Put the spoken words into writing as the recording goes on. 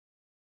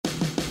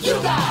You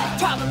got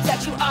problems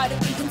that you ought to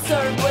be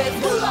concerned with.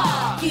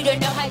 Moolah! You don't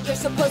know how you're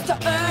supposed to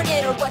earn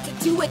it, or what to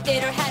do with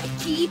it, or how to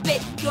keep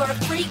it. You're a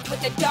freak with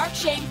a dark,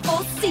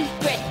 shameful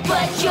secret.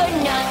 But you're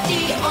not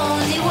the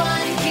only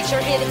one. Kick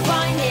your hidden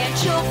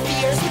financial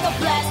fears with a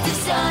blast of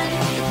sun.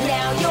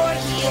 Now your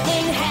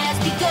healing has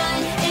begun.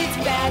 It's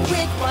Bad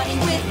with Money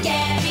with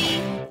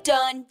Gabby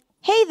Dunn.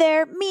 Hey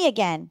there, me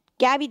again,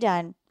 Gabby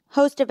Dunn,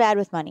 host of Bad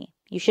with Money.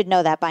 You should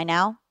know that by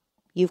now.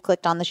 You've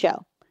clicked on the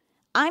show.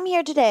 I'm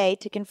here today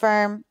to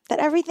confirm that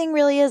everything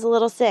really is a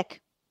little sick.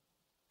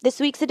 This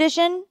week's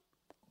edition,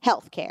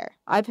 healthcare.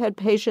 I've had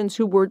patients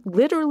who were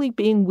literally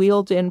being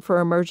wheeled in for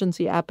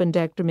emergency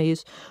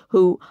appendectomies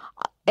who,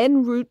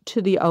 en route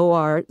to the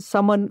OR,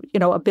 someone,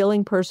 a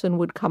billing person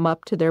would come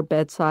up to their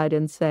bedside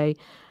and say,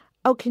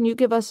 "Oh, can you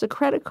give us a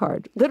credit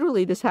card?"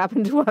 Literally, this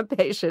happened to one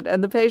patient.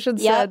 And the patient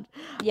said,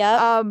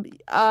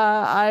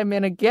 I'm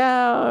in a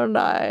gown.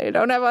 I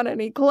don't have on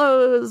any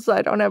clothes.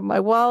 I don't have my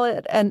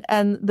wallet.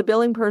 And the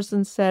billing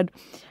person said,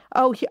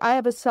 "Oh, I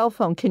have a cell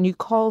phone. Can you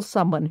call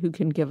someone who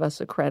can give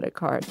us a credit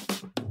card?"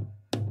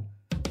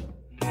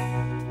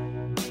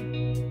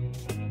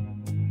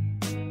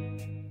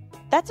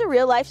 That's a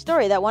real-life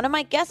story that one of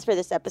my guests for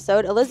this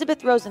episode,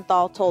 Elizabeth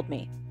Rosenthal, told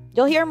me.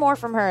 You'll hear more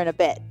from her in a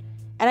bit.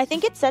 And I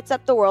think it sets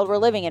up the world we're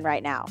living in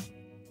right now.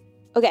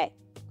 Okay,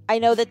 I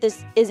know that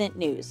this isn't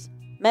news.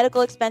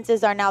 Medical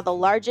expenses are now the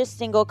largest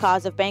single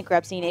cause of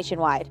bankruptcy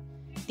nationwide.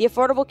 The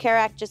Affordable Care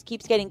Act just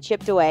keeps getting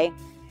chipped away,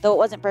 though it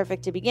wasn't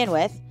perfect to begin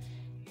with.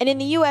 And in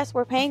the U.S.,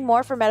 we're paying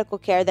more for medical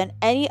care than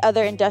any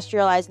other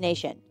industrialized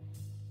nation.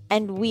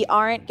 And we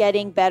aren't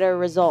getting better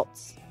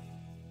results.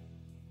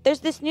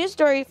 There's this news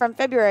story from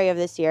February of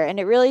this year, and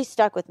it really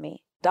stuck with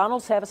me.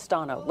 Donald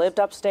Savastano lived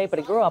upstate, but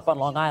he grew up on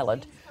Long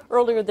Island.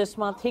 Earlier this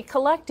month, he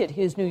collected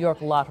his New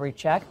York lottery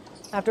check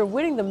after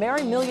winning the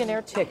Merry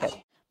Millionaire ticket.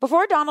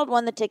 Before Donald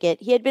won the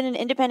ticket, he had been an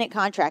independent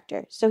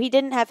contractor, so he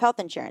didn't have health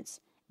insurance,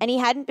 and he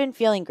hadn't been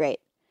feeling great.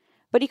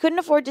 But he couldn't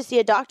afford to see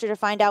a doctor to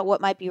find out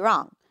what might be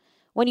wrong.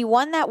 When he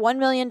won that $1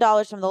 million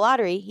from the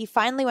lottery, he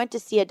finally went to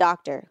see a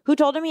doctor, who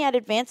told him he had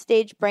advanced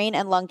stage brain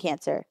and lung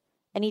cancer,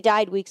 and he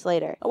died weeks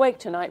later. Awake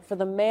tonight for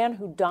the man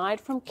who died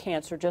from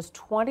cancer just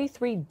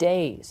 23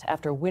 days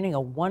after winning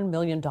a $1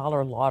 million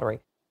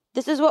lottery.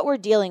 This is what we're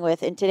dealing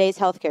with in today's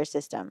healthcare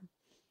system.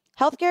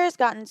 Healthcare has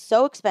gotten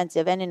so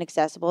expensive and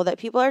inaccessible that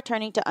people are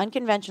turning to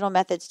unconventional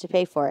methods to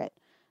pay for it,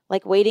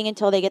 like waiting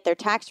until they get their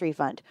tax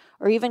refund,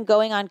 or even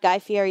going on Guy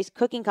Fieri's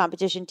cooking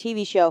competition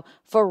TV show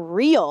for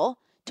real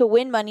to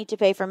win money to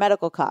pay for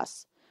medical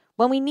costs.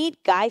 When we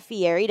need Guy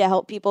Fieri to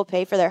help people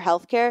pay for their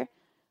healthcare,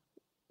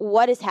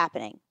 what is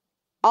happening?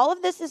 All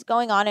of this is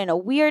going on in a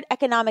weird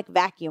economic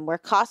vacuum where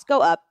costs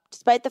go up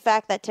despite the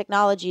fact that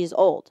technology is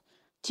old.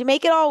 To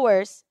make it all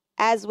worse,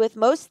 as with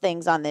most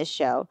things on this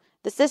show,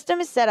 the system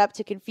is set up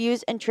to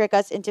confuse and trick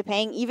us into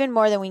paying even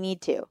more than we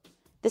need to.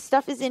 This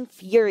stuff is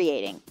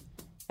infuriating,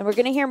 and we're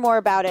going to hear more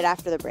about it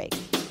after the break.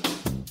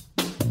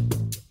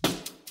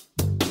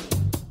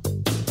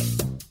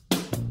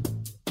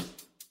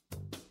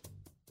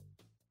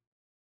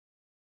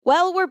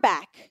 Well, we're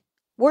back.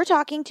 We're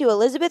talking to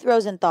Elizabeth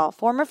Rosenthal,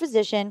 former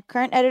physician,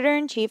 current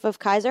editor-in-chief of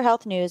Kaiser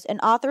Health News, and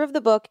author of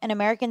the book An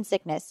American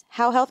Sickness,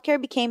 How Healthcare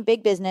Became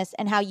Big Business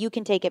and How You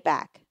Can Take It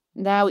Back.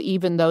 Now,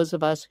 even those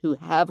of us who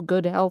have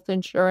good health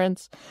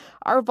insurance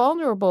are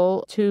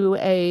vulnerable to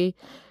a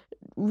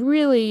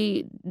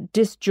really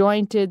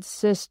disjointed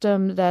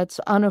system that's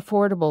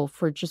unaffordable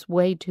for just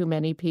way too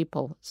many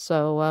people.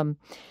 So,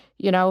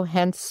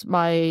 hence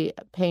my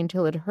Pain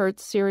Till It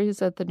Hurts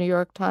series at the New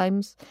York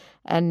Times,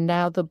 and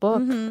now the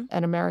book,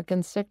 An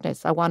American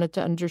Sickness. I wanted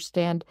to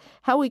understand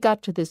how we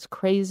got to this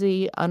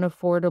crazy,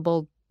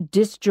 unaffordable,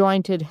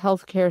 disjointed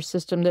healthcare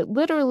system that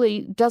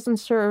literally doesn't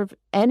serve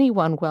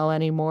anyone well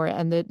anymore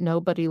and that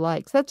nobody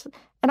likes.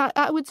 And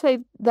I would say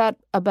that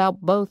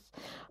about both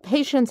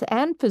patients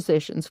and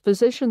physicians.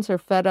 Physicians are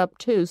fed up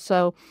too.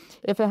 So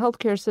if a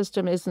healthcare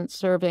system isn't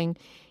serving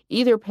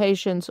either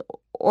patients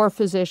or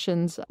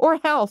physicians or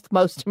health,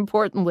 most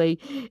importantly,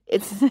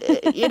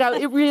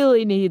 it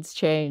really needs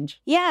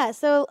change. Yeah.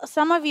 So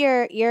some of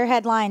your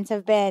headlines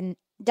have been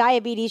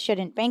diabetes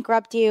shouldn't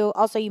bankrupt you.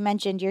 Also, you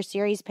mentioned your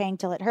series, Pain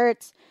Till It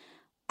Hurts.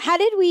 How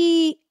did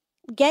we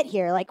get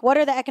here? Like, what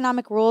are the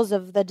economic rules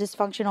of the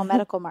dysfunctional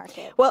medical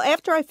market? Well,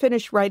 after I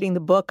finished writing the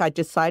book, I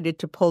decided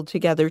to pull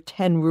together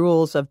 10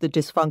 rules of the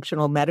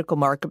dysfunctional medical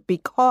market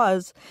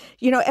because,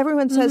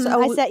 everyone says,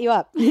 I set you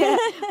up.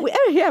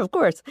 Yeah, of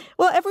course.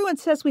 Well, everyone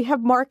says we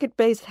have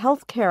market-based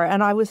healthcare.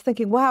 And I was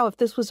thinking, wow, if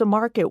this was a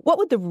market, what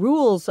would the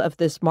rules of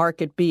this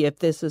market be if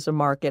this is a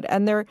market?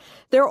 And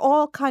they're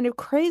all kind of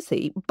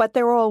crazy, but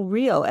they're all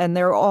real. And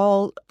they're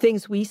all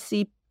things we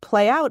see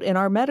play out in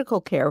our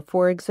medical care.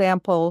 For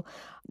example,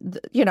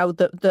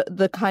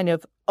 the kind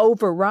of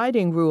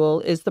overriding rule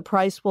is the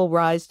price will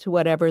rise to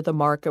whatever the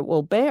market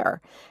will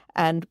bear.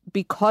 And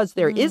because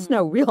there is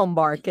no real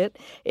market,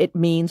 it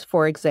means,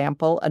 for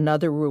example,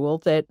 another rule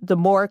that the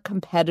more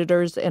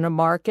competitors in a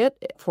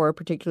market for a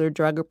particular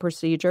drug or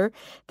procedure,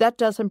 that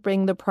doesn't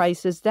bring the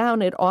prices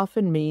down. It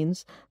often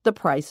means the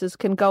prices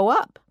can go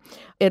up.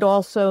 It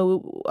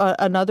also,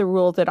 another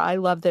rule that I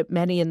love that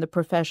many in the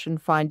profession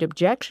find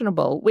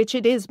objectionable, which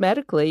it is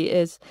medically,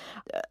 is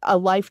a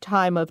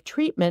lifetime of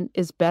treatment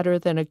is better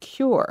than a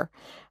cure.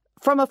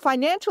 From a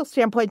financial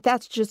standpoint,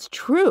 that's just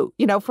true.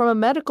 From a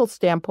medical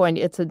standpoint,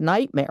 it's a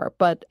nightmare.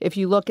 But if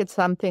you look at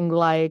something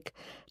like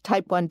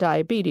type 1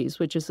 diabetes,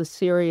 which is a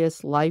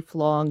serious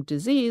lifelong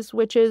disease,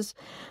 which is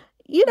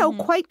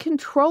quite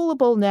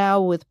controllable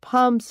now with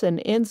pumps and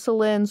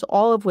insulins,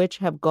 all of which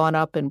have gone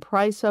up in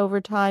price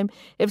over time.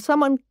 If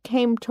someone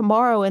came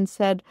tomorrow and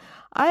said,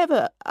 I have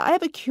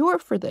a cure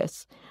for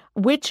this,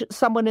 which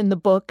someone in the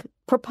book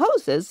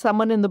proposes.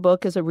 Someone in the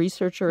book is a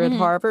researcher at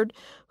Harvard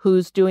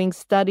who's doing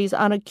studies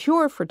on a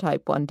cure for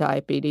type 1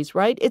 diabetes,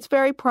 right? It's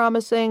very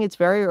promising. It's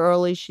very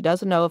early. She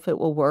doesn't know if it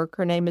will work.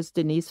 Her name is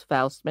Denise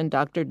Faustman,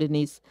 Dr.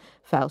 Denise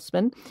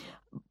Faustman.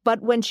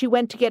 But when she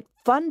went to get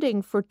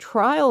funding for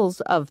trials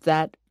of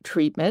that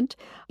treatment,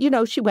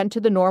 she went to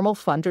the normal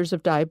funders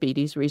of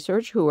diabetes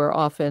research, who are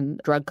often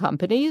drug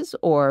companies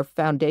or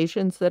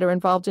foundations that are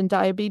involved in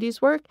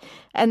diabetes work.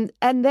 And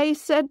they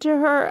said to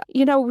her,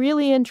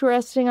 really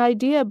interesting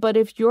idea, but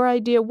if your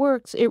idea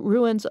works, it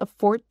ruins a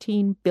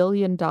 $14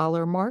 billion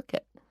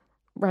market,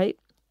 right?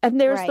 And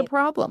there's the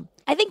problem.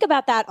 I think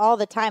about that all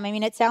the time. I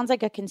mean, it sounds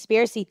like a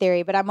conspiracy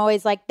theory, but I'm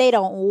always like, they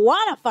don't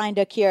want to find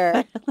a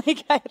cure.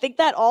 I think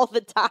that all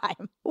the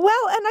time.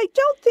 Well, and I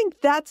don't think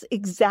that's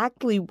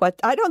exactly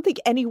I don't think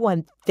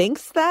anyone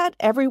thinks that.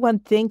 Everyone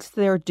thinks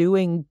they're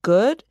doing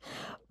good.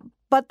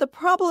 But the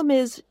problem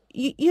is,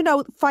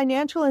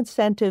 financial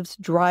incentives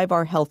drive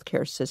our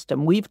healthcare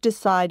system. We've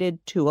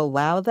decided to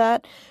allow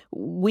that.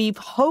 We've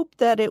hoped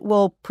that it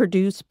will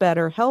produce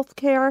better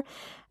healthcare.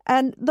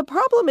 And the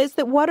problem is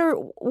that what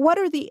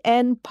are the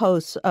end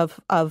posts of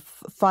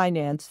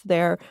finance?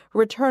 Their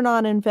return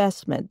on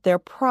investment, their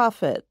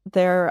profit,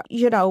 their,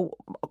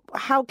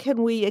 how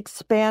can we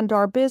expand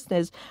our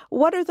business?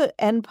 What are the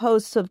end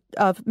posts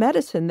of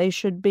medicine? They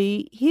should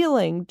be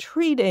healing,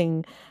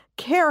 treating,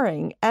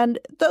 caring. And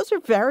those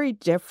are very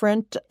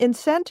different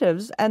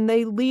incentives, and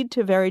they lead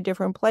to very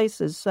different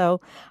places.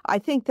 So I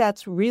think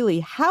that's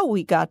really how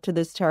we got to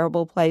this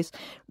terrible place,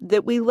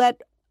 that we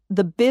let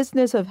the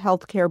business of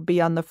healthcare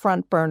be on the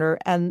front burner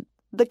and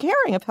the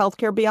caring of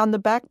healthcare be on the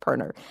back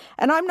burner.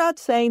 And I'm not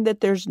saying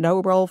that there's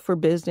no role for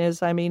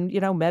business. I mean,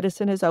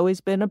 medicine has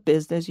always been a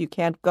business. You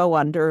can't go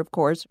under, of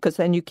course, because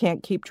then you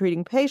can't keep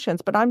treating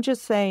patients. But I'm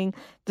just saying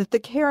that the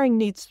caring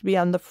needs to be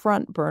on the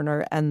front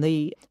burner and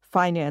the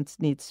finance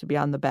needs to be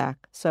on the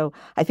back. So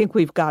I think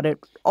we've got it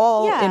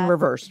all in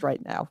reverse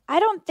right now.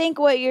 I don't think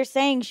what you're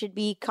saying should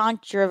be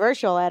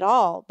controversial at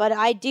all. But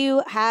I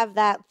do have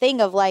that thing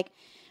of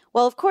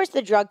well, of course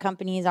the drug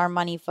companies are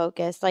money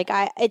focused.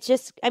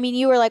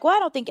 You were like, well, I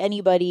don't think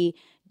anybody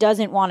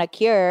doesn't want a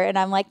cure. And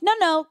I'm like,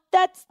 no,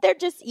 they're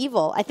just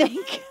evil. I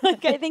think,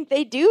 I think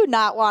they do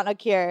not want a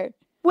cure.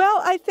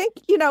 Well, I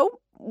think,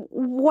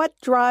 what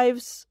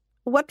drives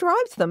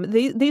them?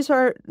 These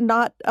are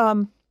not,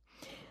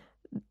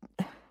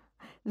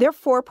 they're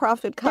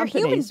for-profit companies.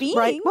 They're human beings.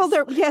 Right? Well,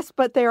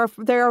 but they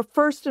are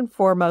first and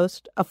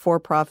foremost a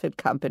for-profit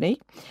company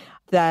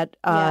that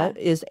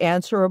is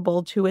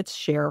answerable to its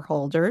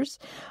shareholders.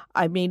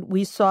 I mean,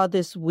 we saw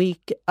this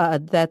week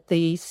that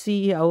the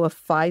CEO of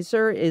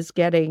Pfizer is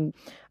getting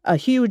a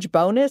huge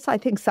bonus, I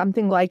think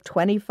something like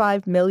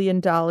 $25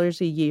 million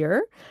a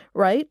year,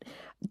 right,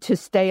 to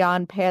stay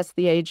on past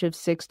the age of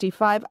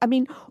 65. I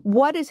mean,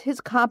 what is his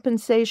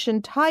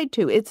compensation tied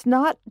to? It's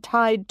not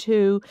tied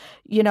to,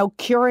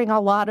 curing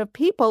a lot of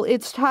people.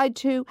 It's tied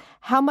to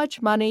how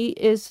much money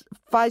is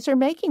Pfizer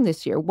making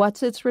this year?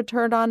 What's its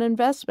return on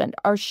investment?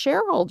 Are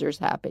shareholders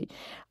happy?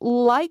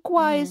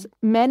 Likewise,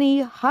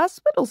 many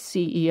hospital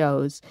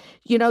CEOs,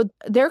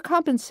 their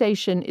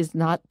compensation is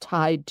not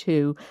tied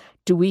to,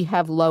 do we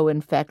have low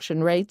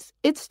infection rates?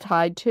 It's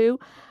tied to,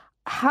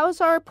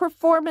 how's our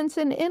performance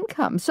and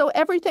income? So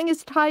everything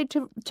is tied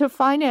to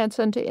finance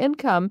and to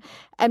income,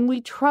 and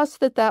we trust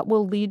that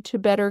will lead to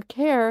better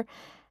care.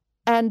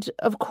 And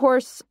of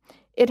course,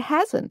 it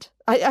hasn't.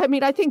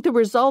 I think the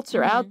results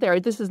are out there.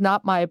 This is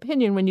not my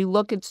opinion. When you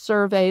look at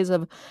surveys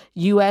of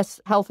U.S.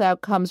 health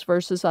outcomes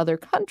versus other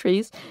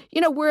countries,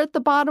 we're at the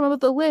bottom of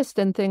the list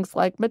in things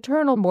like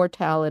maternal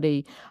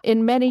mortality,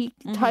 in many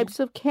types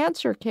of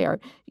cancer care.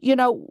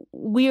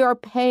 We are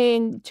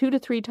paying 2 to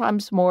 3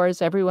 times more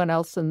as everyone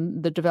else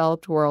in the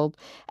developed world,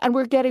 and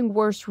we're getting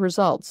worse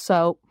results.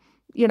 So,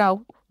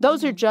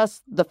 those are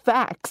just the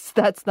facts.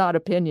 That's not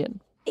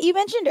opinion. You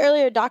mentioned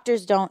earlier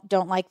doctors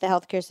don't like the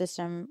healthcare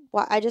system.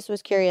 I just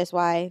was curious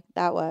why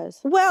that was.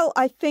 Well,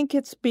 I think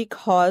it's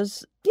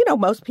because,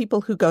 most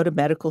people who go to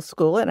medical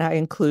school, and I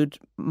include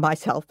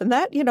myself in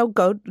that,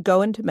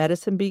 go into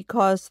medicine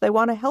because they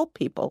want to help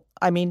people.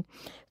 I mean,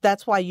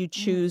 that's why you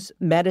choose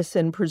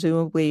medicine,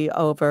 presumably,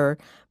 over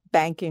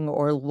banking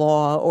or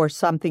law or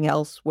something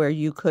else where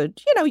you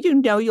could,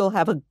 you'll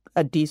have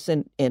a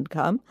decent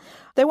income.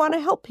 They want to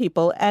help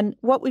people. And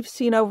what we've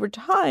seen over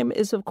time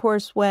is, of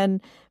course,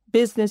 when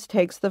business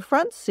takes the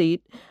front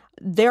seat,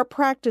 their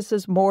practice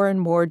is more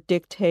and more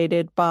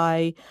dictated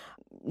by,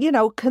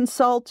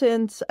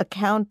 consultants,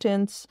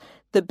 accountants,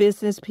 the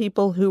business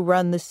people who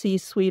run the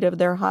C-suite of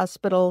their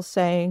hospital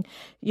saying,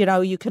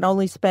 you can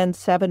only spend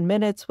 7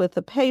 minutes with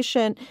a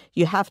patient.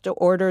 You have to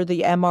order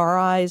the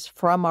MRIs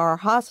from our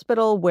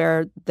hospital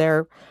where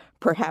they're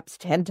perhaps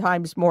 10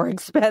 times more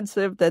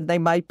expensive than they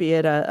might be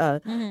at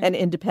an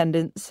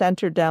independent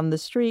center down the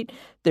street.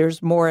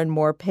 There's more and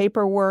more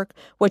paperwork.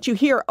 What you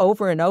hear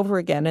over and over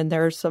again, and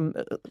there are some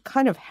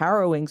kind of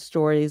harrowing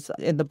stories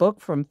in the book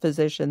from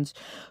physicians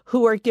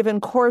who are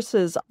given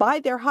courses by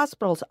their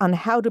hospitals on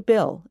how to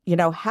bill.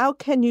 How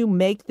can you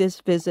make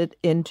this visit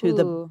into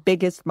the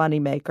biggest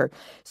moneymaker?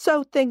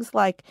 So things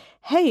like,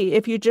 hey,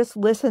 if you just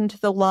listen to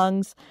the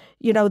lungs,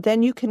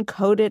 then you can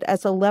code it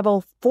as a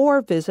level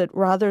 4 visit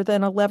rather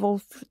than a level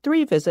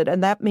 3 visit.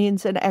 And that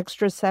means an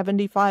extra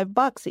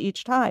 $75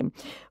 each time.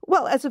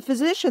 Well, as a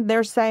physician,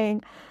 they're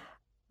saying,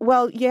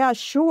 well, yeah,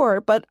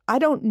 sure, but I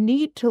don't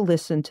need to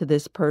listen to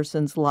this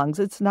person's lungs.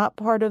 It's not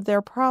part of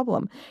their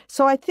problem.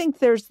 So I think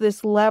there's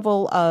this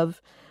level of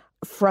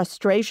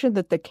frustration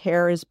that the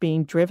care is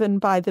being driven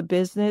by the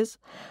business.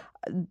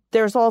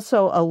 There's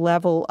also a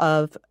level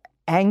of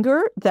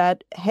anger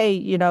that, hey,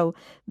 the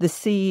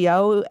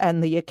CEO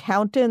and the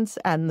accountants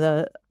and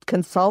the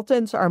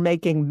consultants are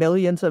making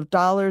millions of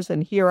dollars,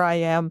 and here I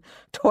am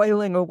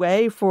toiling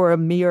away for a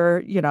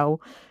mere,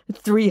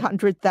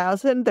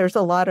 $300,000. There's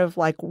a lot of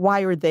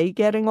why are they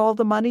getting all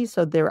the money?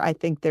 So I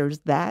think there's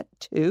that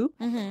too.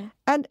 Mm-hmm.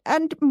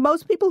 And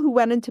most people who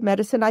went into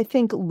medicine, I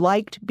think,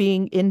 liked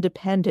being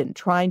independent,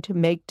 trying to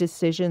make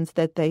decisions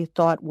that they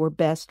thought were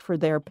best for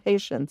their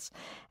patients.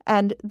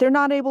 And they're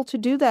not able to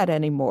do that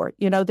anymore.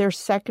 They're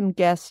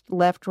second-guessed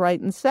left, right,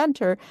 and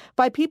center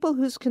by people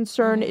whose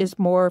concern is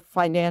more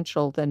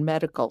financial than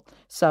medical.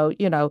 So,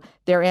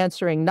 they're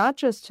answering not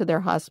just to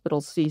their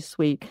hospital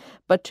C-suite,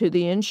 but to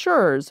the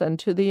insurers and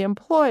to the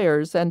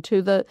employers and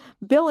to the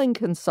billing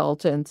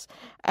consultants.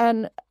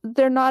 And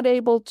they're not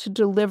able to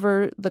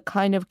deliver the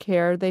kind of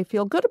care they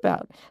feel good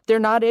about. They're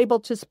not able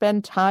to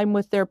spend time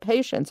with their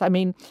patients. I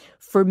mean,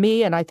 for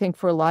me, and I think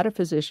for a lot of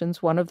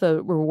physicians, one of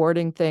the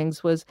rewarding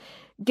things was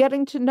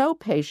getting to know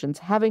patients,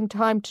 having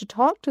time to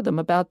talk to them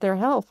about their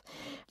health.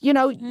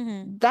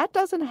 That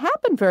doesn't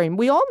happen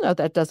we all know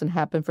that doesn't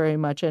happen very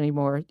much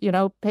anymore.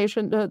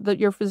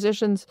 Your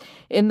physicians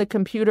in the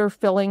computer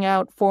filling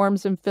out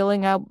forms and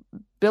filling out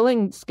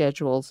billing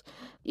schedules.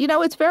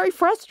 It's very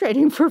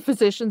frustrating for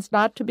physicians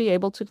not to be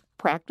able to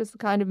practice the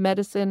kind of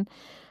medicine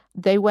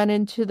they went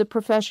into the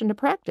profession to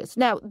practice.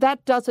 Now,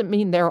 that doesn't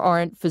mean there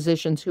aren't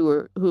physicians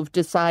who've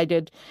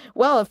decided,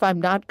 well, if I'm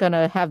not going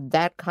to have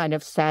that kind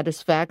of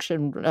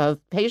satisfaction of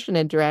patient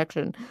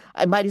interaction,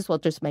 I might as well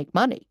just make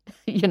money,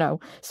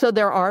 So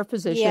there are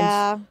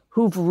physicians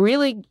who've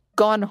really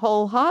gone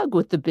whole hog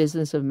with the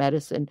business of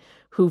medicine,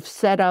 who've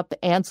set up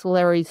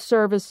ancillary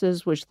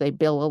services, which they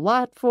bill a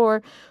lot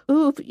for,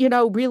 who've,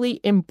 really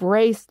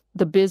embraced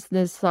the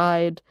business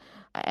side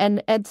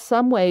and in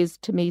some ways,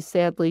 to me,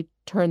 sadly,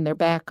 turn their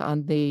back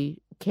on the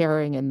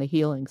caring and the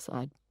healing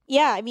side.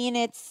 Yeah, I mean,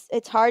 it's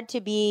hard to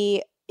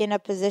be in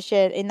that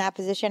position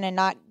and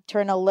not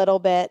turn a little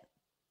bit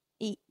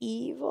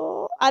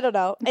evil. I don't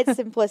know. It's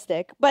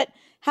simplistic. But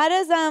how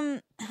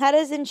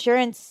does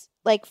insurance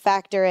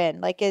factor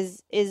in?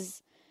 Is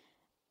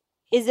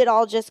it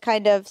all just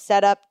kind of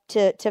set up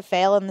to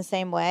fail in the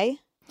same way?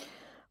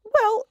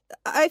 Well,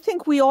 I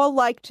think we all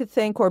like to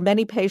think, or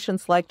many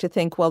patients like to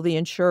think, well, the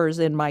insurer's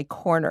in my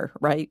corner,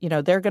 right?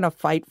 They're going to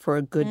fight for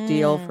a good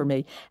deal for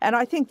me. And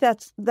I think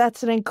that's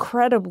an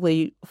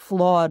incredibly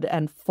flawed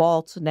and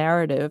false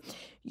narrative.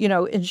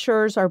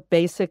 Insurers are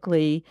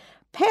basically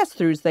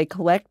pass-throughs. They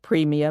collect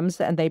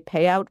premiums and they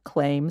pay out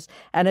claims.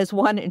 And as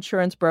one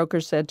insurance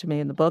broker said to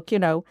me in the book,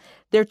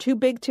 they're too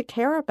big to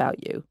care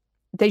about you.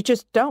 They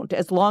just don't.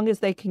 As long as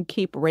they can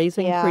keep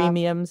raising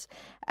premiums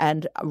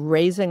and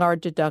raising our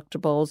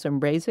deductibles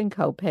and raising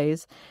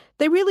copays,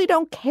 they really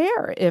don't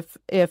care if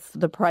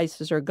the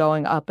prices are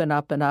going up and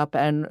up and up.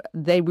 And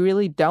they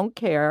really don't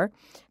care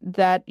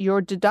that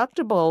your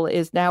deductible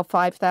is now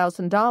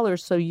 $5,000,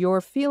 so you're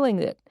feeling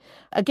it.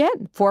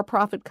 Again,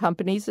 for-profit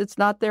companies, it's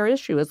not their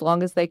issue. As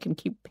long as they can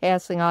keep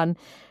passing on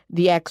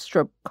the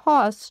extra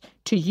costs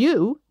to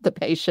you, the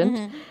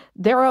patient,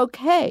 they're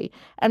okay.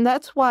 And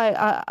that's why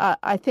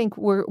I think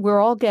we're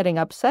all getting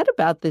upset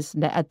about this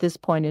at this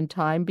point in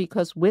time,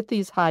 because with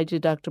these high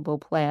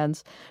deductible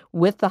plans,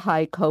 with the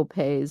high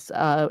copays,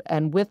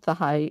 and with the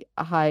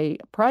high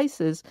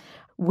prices,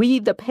 we,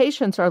 the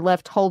patients, are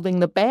left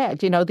holding the bag.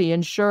 The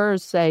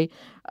insurers say,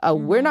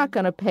 we're not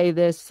going to pay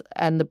this,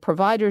 and the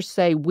providers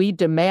say, we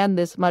demand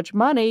this much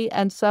money,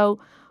 and so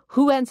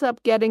who ends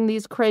up getting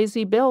these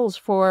crazy bills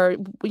for,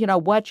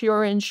 what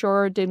your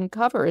insurer didn't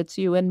cover? It's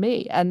you and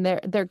me. And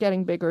they're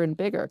getting bigger and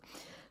bigger.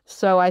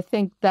 So I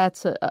think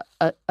that's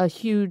a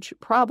huge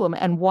problem,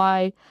 and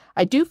why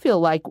I do feel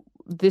like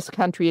this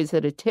country is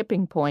at a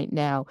tipping point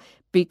now,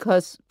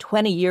 because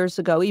 20 years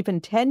ago,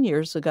 even 10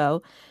 years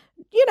ago,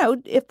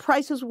 if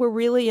prices were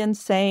really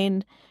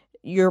insane,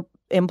 your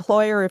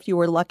employer, if you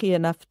were lucky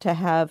enough to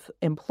have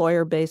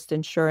employer-based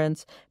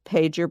insurance,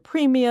 paid your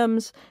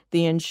premiums,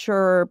 the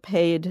insurer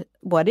paid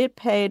what it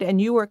paid,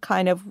 and you were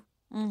kind of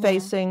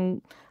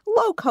facing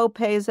low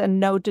copays and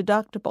no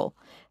deductible.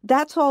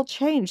 That's all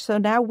changed. So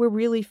now we're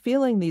really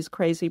feeling these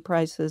crazy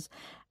prices.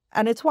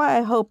 And it's why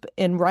I hope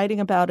in writing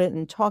about it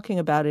and talking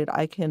about it,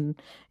 I can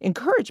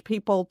encourage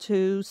people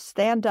to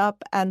stand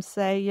up and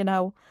say,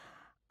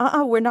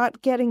 we're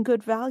not getting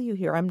good value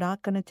here. I'm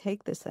not going to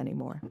take this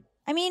anymore.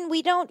 I mean,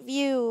 we don't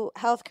view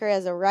healthcare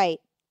as a right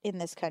in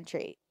this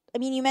country. I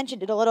mean, you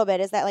mentioned it a little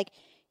bit. Is that like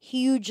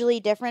hugely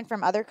different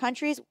from other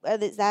countries?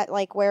 Is that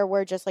like where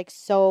we're just like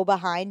so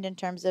behind in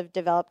terms of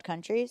developed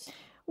countries?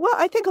 Well,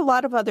 I think a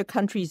lot of other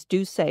countries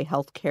do say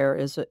healthcare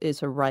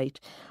is a right.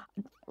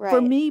 Right.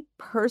 For me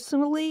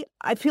personally,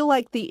 I feel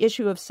like the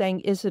issue of saying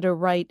is it a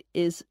right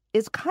is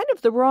kind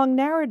of the wrong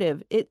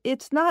narrative.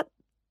 It's not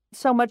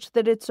so much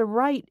that it's a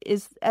right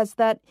as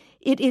that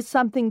it is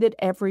something that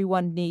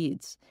everyone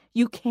needs.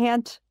 You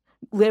can't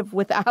live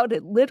without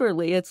it.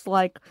 Literally, it's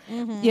like,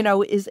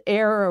 is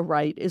air a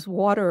right? Is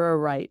water a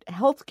right?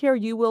 Healthcare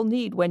you will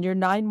need when you're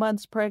 9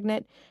 months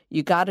pregnant.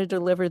 You got to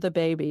deliver the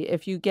baby.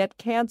 If you get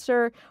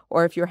cancer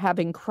or if you're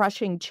having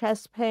crushing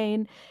chest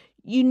pain,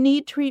 you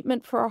need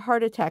treatment for a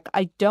heart attack.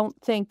 I don't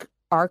think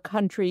our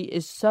country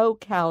is so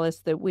callous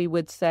that we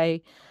would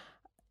say,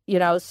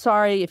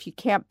 sorry, if you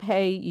can't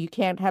pay, you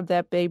can't have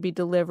that baby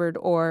delivered,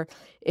 or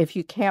if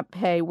you can't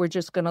pay, we're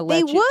just going to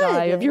let you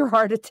die of your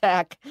heart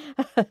attack.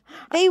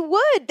 They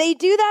would. They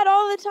do that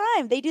all the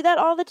time. They do that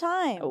all the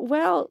time.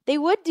 Well, they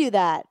would do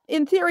that.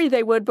 In theory,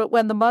 they would, but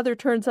when the mother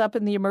turns up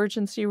in the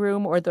emergency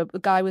room or the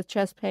guy with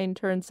chest pain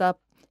turns up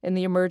in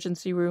the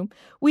emergency room,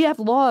 we have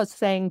laws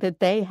saying that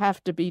they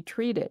have to be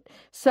treated.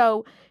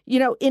 So,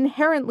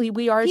 inherently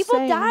we are People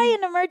saying... People die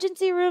in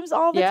emergency rooms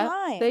all the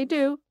time. They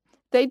do.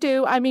 They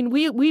do. I mean,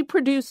 we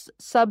produce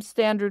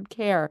substandard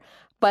care,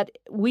 but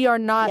we are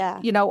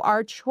not,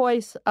 our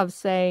choice of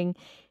saying,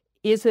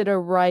 is it a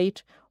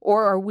right?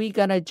 Or are we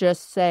going to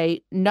just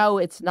say, no,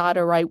 it's not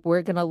a right.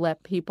 We're going to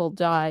let people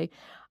die.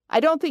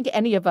 I don't think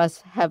any of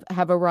us have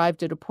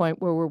arrived at a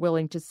point where we're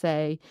willing to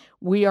say,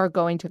 we are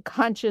going to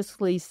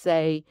consciously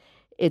say,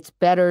 it's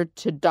better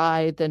to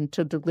die than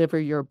to deliver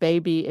your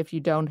baby if you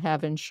don't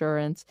have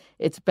insurance.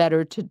 It's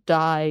better to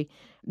die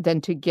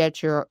than to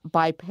get your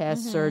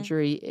bypass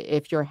surgery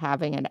if you're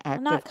having an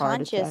active Not heart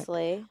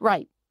consciously. attack.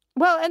 Right.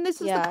 Well, and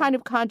this is the kind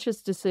of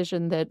conscious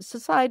decision that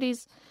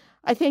societies,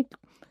 I think,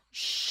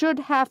 should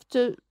have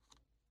to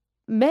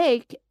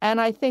make. And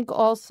I think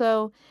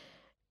also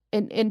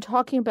in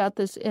talking about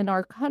this in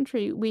our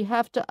country, we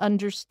have to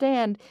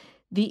understand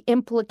the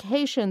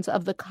implications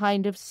of the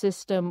kind of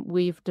system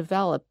we've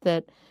developed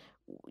that,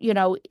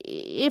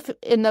 if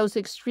in those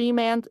extreme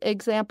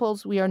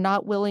examples, we are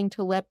not willing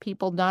to let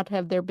people not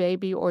have their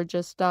baby or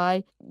just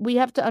die, we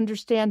have to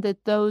understand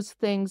that those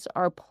things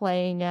are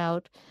playing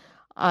out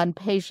on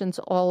patients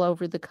all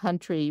over the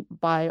country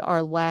by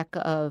our lack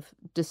of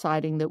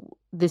deciding that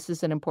this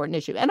is an important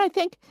issue. And I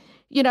think,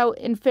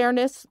 in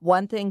fairness,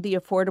 one thing the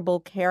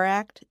Affordable Care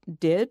Act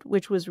did,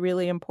 which was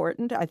really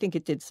important, I think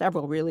it did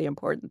several really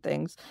important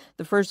things.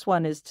 The first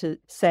one is to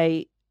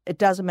say, it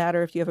doesn't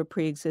matter if you have a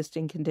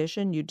pre-existing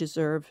condition, you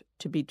deserve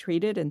to be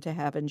treated and to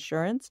have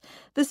insurance.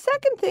 The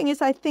second thing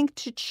is, I think,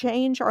 to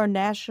change our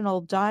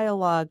national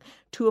dialogue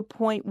to a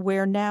point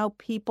where now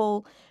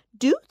people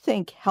do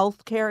think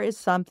healthcare is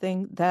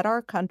something that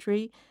our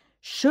country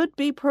should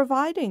be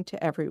providing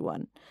to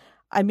everyone.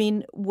 I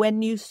mean,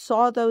 when you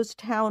saw those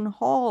town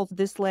halls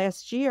this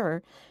last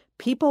year,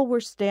 people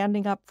were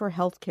standing up for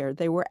healthcare.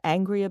 They were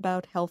angry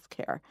about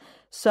healthcare.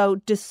 So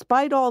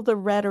despite all the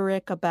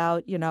rhetoric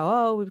about,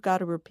 we've got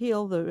to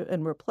repeal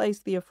and replace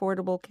the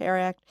Affordable Care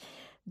Act,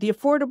 the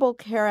Affordable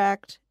Care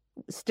Act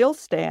still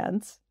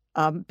stands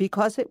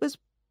because it was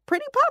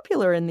pretty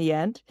popular in the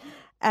end.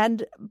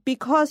 And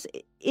because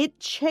it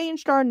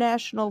changed our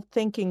national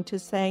thinking to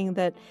saying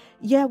that,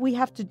 we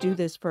have to do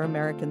this for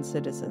American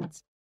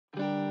citizens.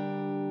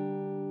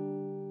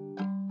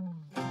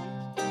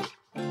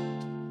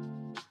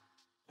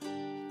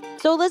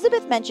 So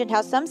Elizabeth mentioned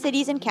how some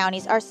cities and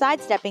counties are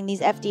sidestepping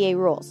these FDA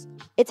rules.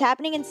 It's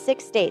happening in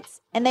 6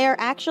 states, and they are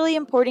actually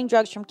importing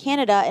drugs from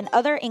Canada and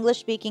other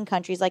English-speaking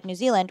countries like New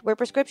Zealand, where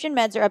prescription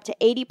meds are up to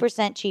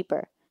 80%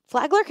 cheaper.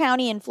 Flagler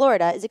County in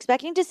Florida is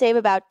expecting to save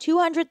about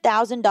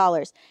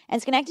 $200,000,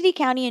 and Schenectady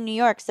County in New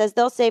York says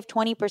they'll save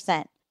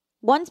 20%.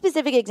 One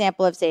specific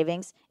example of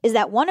savings is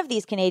that one of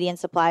these Canadian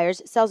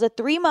suppliers sells a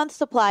 3-month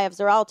supply of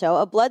Xarelto,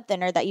 a blood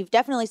thinner that you've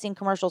definitely seen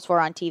commercials for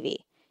on TV.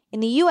 In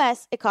the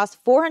U.S., it costs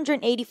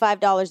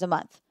 $485 a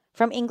month.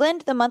 From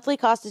England, the monthly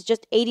cost is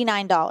just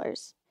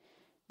 $89.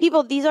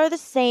 People, these are the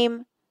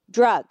same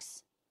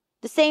drugs.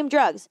 The same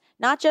drugs.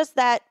 Not just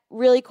that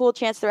really cool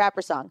Chance the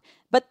Rapper song,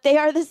 but they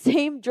are the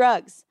same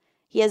drugs.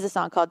 He has a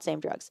song called Same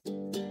Drugs.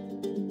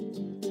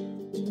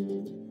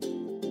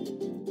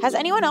 Has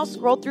anyone else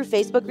scrolled through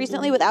Facebook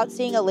recently without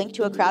seeing a link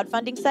to a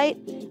crowdfunding site?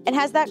 And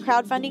has that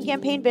crowdfunding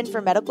campaign been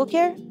for medical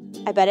care?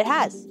 I bet it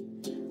has.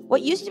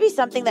 What used to be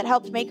something that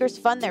helped makers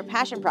fund their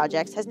passion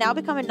projects has now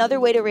become another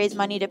way to raise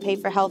money to pay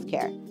for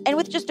healthcare. And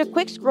with just a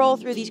quick scroll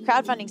through these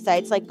crowdfunding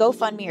sites like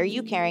GoFundMe or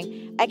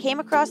YouCaring, I came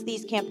across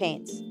these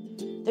campaigns.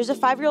 There's a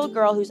 5-year-old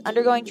girl who's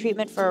undergoing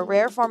treatment for a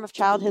rare form of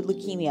childhood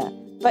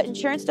leukemia, but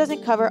insurance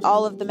doesn't cover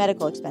all of the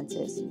medical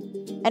expenses.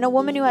 And a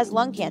woman who has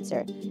lung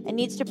cancer and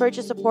needs to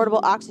purchase a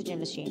portable oxygen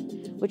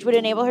machine, which would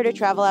enable her to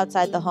travel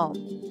outside the home.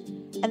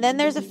 And then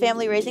there's a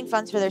family raising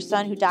funds for their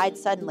son who died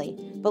suddenly,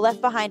 but left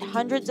behind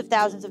hundreds of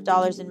thousands of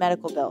dollars in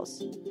medical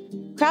bills.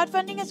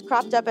 Crowdfunding has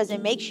cropped up as a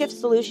makeshift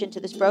solution to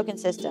this broken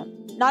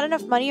system. Not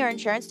enough money or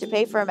insurance to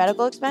pay for a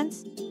medical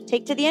expense?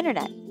 Take to the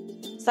internet.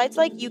 Sites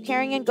like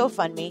YouCaring and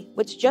GoFundMe,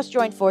 which just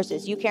joined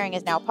forces, YouCaring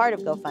is now part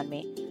of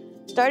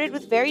GoFundMe, started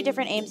with very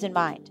different aims in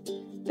mind.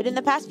 But in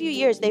the past few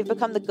years, they've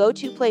become the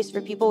go-to place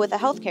for people with a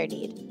healthcare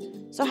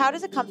need. So how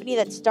does a company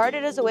that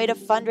started as a way to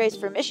fundraise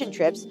for mission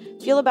trips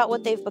feel about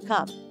what they've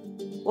become?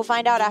 We'll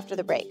find out after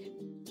the break.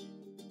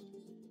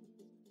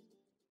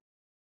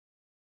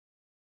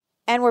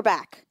 And we're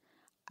back.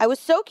 I was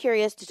so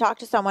curious to talk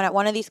to someone at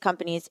one of these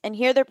companies and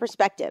hear their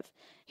perspective.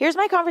 Here's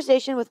my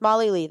conversation with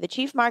Molly Lee, the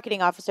Chief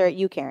Marketing Officer at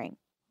YouCaring.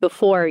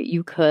 Before,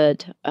 you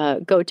could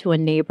go to a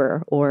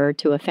neighbor or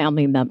to a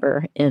family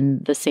member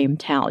in the same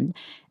town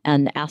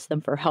and ask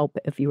them for help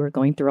if you were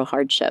going through a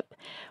hardship.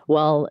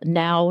 Well,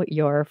 now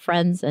your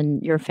friends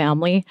and your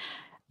family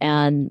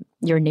and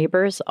your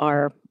neighbors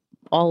are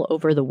all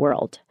over the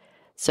world.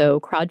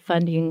 So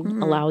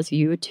crowdfunding allows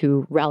you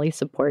to rally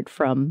support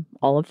from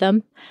all of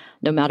them,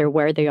 no matter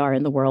where they are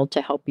in the world,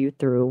 to help you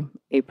through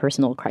a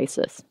personal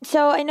crisis.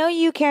 So I know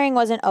YouCaring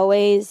wasn't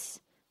always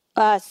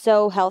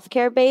so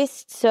healthcare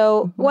based.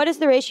 So what is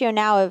the ratio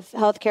now of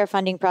healthcare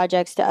funding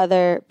projects to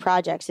other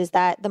projects? Is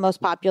that the most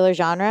popular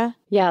genre?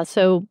 Yeah,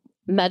 so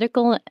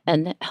medical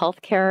and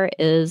healthcare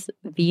is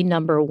the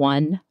number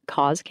one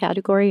cause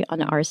category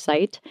on our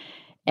site,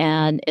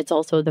 and it's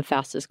also the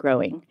fastest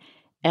growing.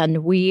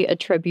 And we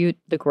attribute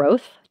the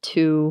growth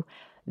to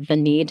the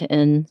need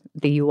in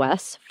the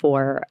U.S.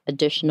 for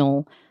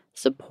additional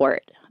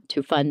support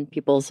to fund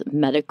people's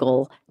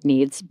medical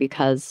needs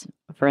because,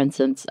 for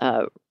instance,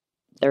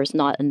 there's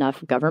not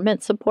enough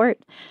government support.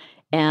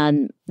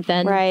 And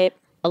then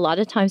a lot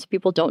of times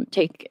people don't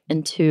take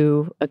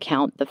into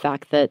account the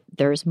fact that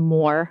there's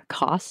more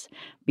costs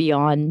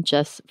beyond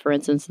just, for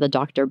instance, the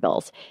doctor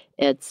bills.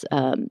 It's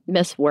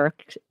missed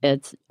work,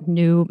 it's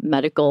new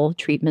medical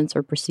treatments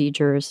or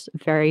procedures,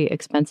 very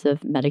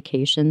expensive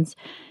medications.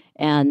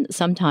 And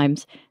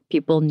sometimes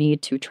people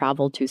need to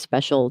travel to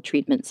special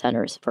treatment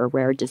centers for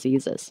rare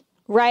diseases.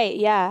 Right,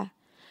 yeah.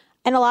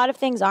 And a lot of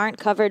things aren't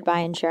covered by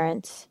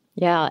insurance.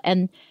 Yeah,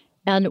 and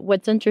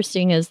what's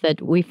interesting is that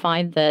we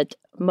find that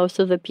most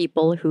of the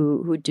people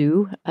who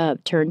do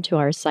turn to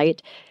our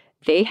site,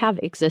 they have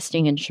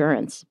existing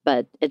insurance,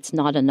 but it's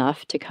not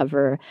enough to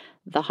cover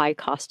the high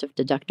cost of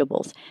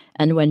deductibles.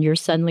 And when you're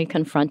suddenly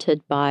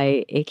confronted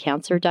by a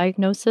cancer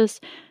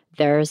diagnosis,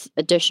 there's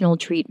additional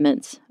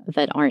treatments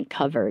that aren't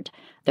covered.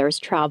 There's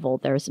travel,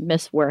 there's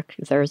missed work,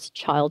 there's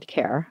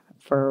childcare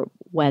for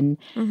when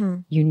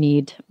you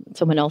need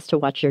someone else to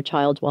watch your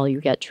child while you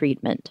get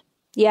treatment.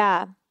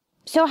 Yeah.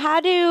 So how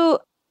do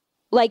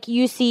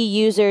you see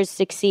users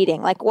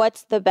succeeding?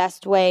 What's the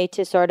best way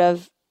to sort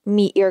of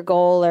meet your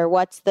goal, or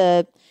what's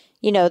the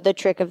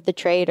trick of the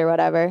trade or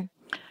whatever?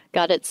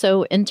 Got it.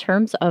 So in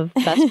terms of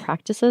best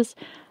practices,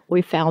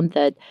 we found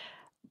that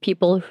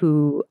people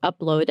who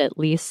upload at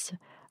least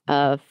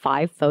 5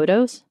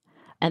 photos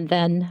and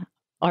then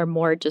are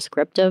more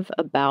descriptive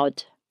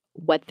about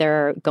what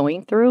they're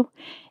going through,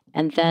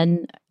 and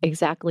then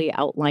exactly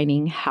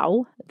outlining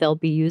how they'll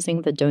be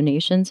using the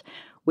donations,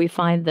 we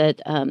find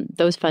that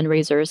those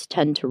fundraisers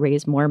tend to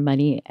raise more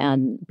money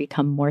and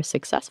become more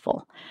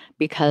successful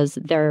because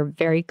they're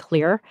very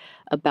clear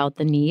about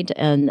the need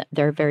and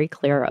they're very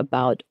clear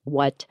about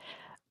what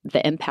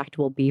the impact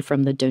will be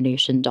from the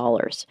donation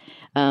dollars.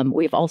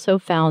 We've also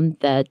found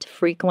that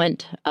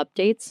frequent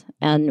updates,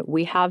 and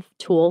we have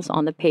tools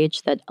on the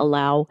page that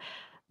allow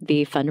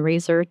the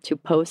fundraiser to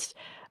post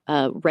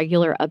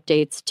regular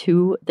updates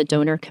to the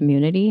donor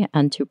community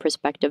and to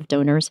prospective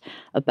donors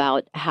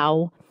about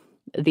how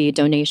the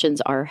donations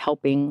are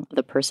helping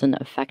the person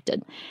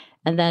affected.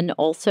 And then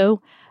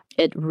also,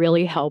 it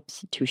really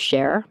helps to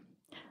share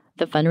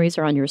the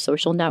fundraiser on your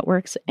social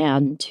networks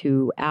and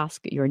to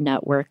ask your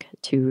network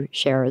to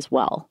share as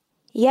well.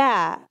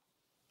 Yeah.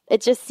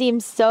 It just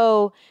seems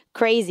so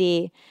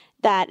crazy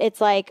that it's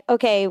like,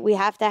 okay, we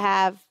have to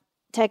have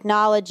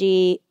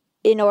technology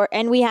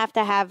and we have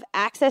to have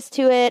access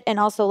to it, and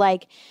also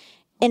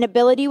an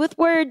ability with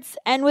words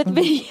and with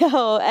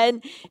video,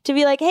 and to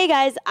be like, hey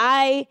guys,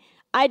 I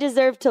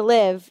deserve to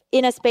live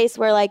in a space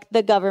where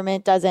the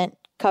government doesn't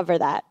cover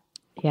that.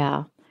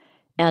 Yeah.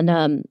 And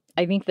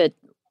I think that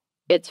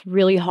it's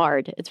really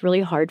hard. It's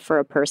really hard for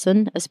a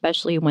person,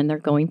 especially when they're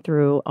going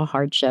through a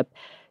hardship,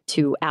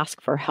 to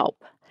ask for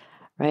help,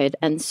 right?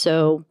 And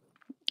so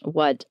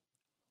what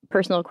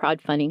personal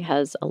crowdfunding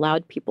has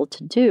allowed people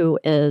to do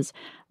is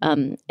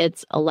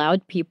it's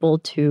allowed people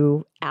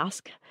to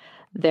ask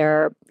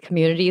their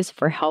communities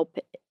for help,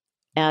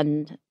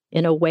 and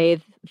in a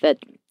way that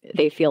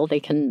they feel they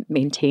can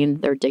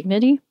maintain their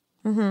dignity.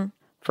 Mm-hmm.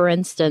 For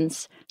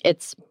instance,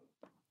 it's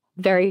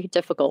very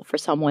difficult for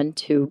someone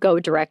to go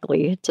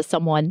directly to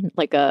someone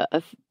like a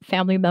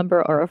family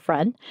member or a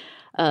friend.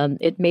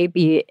 It may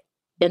be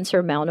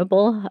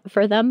insurmountable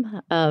for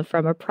them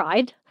from a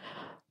pride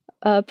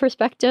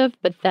perspective,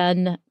 but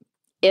then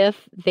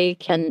if they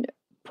can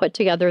put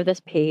together this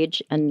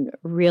page and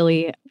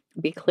really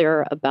be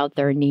clear about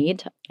their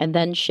need and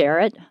then share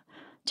it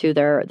to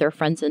their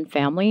friends and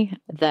family,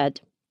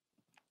 that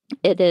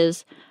it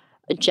is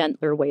a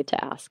gentler way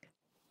to ask.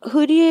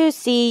 Who do you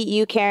see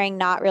You Caring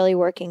not really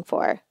working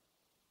for?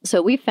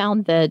 So we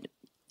found that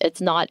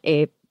it's not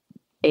a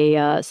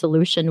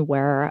solution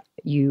where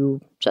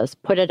you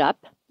just put it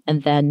up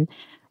and then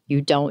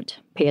you don't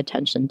pay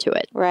attention to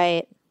it.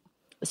 Right.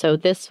 So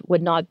this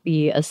would not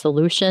be a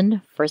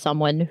solution for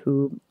someone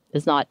who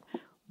is not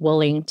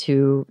willing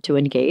to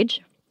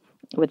engage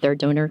with their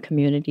donor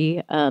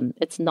community.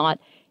 It's not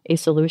a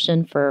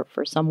solution for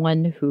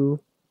someone who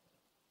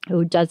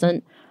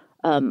doesn't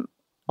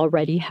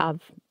already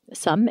have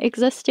some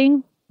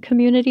existing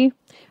community.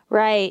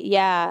 Right.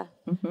 Yeah.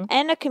 Mm-hmm.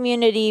 And a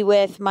community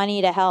with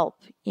money to help,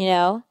 you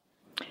know?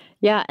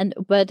 Yeah.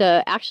 But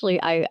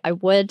actually, I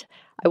would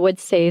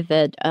say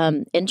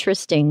that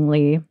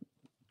interestingly,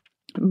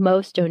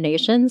 most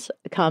donations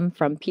come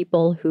from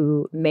people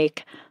who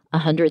make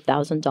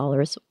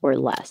 $100,000 or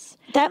less.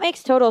 That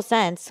makes total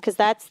sense, because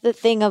that's the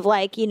thing of,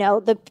 like, you know,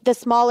 the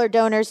smaller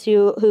donors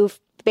who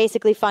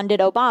basically funded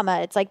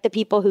Obama. It's like the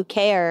people who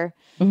care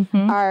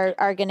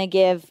are going to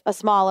give a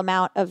small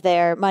amount of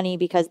their money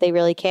because they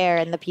really care,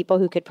 and the people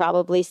who could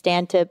probably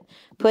stand to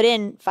put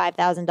in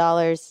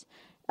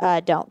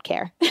 $5,000 don't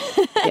care.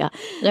 Yeah.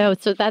 No,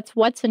 so that's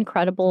what's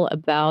incredible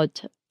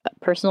about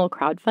personal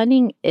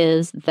crowdfunding,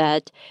 is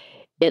that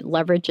it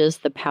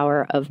leverages the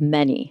power of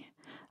many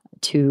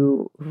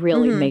to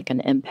really make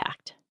an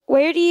impact.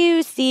 Where do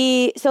you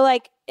see, so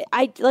like,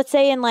 let's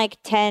say in like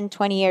 10,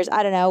 20 years,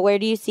 I don't know, where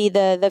do you see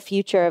the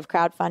future of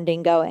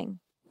crowdfunding going?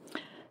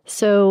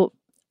 So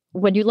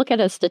when you look at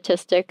a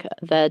statistic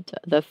that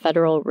the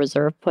Federal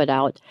Reserve put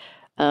out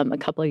a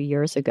couple of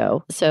years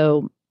ago,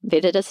 so they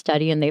did a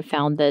study and they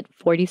found that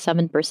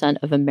 47%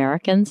 of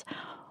Americans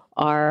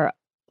are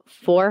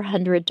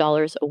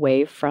 $400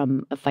 away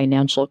from a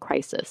financial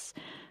crisis.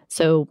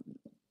 So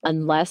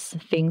unless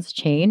things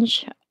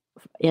change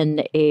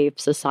in a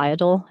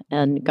societal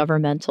and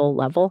governmental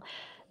level,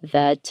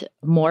 that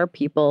more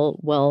people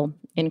will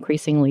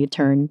increasingly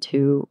turn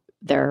to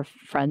their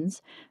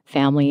friends,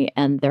 family,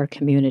 and their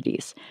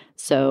communities.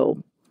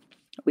 So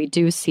we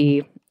do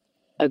see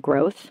a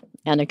growth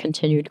and a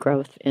continued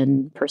growth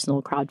in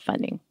personal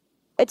crowdfunding.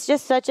 It's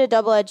just such a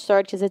double-edged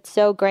sword, because it's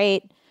so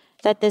great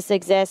that this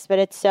exists, but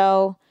it's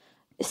so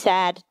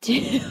sad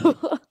too.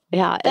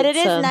 Yeah. But it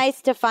is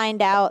nice to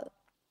find out.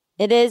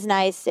 It is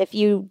nice if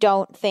you're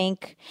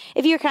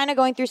kind of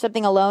going through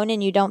something alone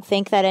and you don't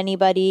think that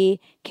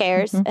anybody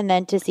cares, and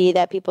then to see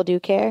that people do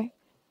care.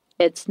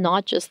 It's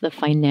not just the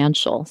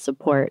financial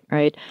support,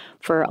 right?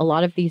 For a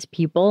lot of these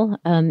people,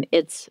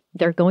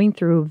 they're going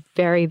through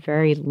very,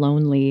 very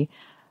lonely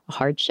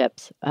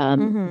hardships,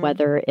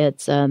 whether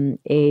it's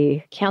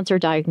a cancer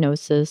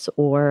diagnosis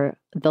or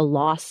the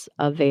loss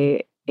of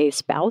a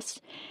spouse.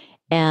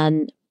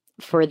 And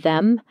for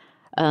them,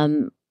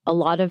 a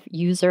lot of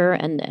user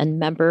and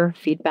member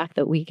feedback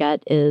that we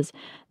get is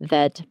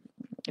that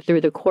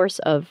through the course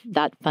of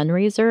that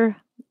fundraiser,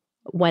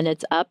 when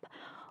it's up,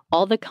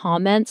 all the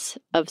comments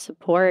of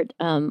support,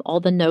 all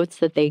the notes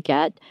that they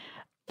get,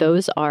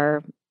 those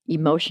are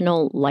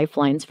emotional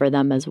lifelines for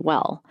them as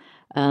well,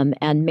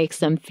 and makes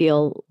them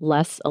feel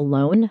less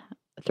alone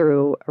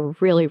through a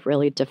really,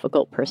 really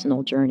difficult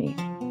personal journey.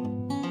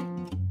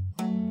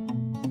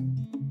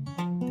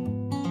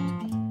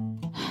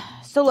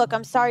 So look,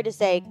 I'm sorry to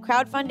say,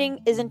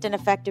 crowdfunding isn't an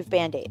effective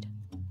Band-Aid.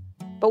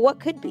 But what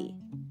could be?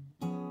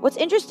 What's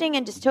interesting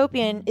and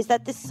dystopian is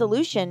that this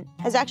solution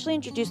has actually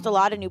introduced a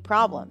lot of new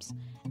problems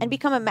and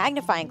become a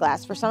magnifying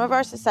glass for some of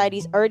our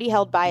society's already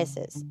held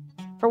biases.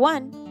 For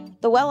one,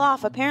 the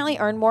well-off apparently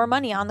earn more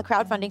money on the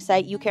crowdfunding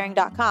site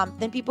youcaring.com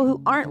than people who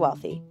aren't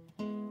wealthy.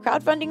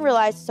 Crowdfunding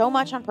relies so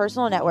much on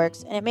personal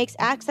networks, and it makes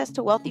access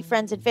to wealthy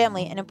friends and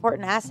family an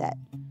important asset.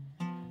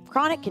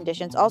 Chronic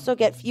conditions also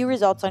get few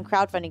results on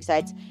crowdfunding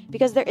sites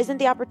because there isn't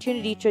the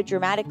opportunity to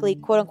dramatically,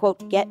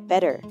 quote-unquote, get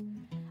better.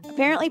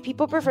 Apparently,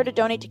 people prefer to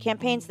donate to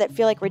campaigns that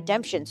feel like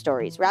redemption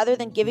stories rather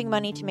than giving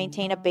money to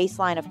maintain a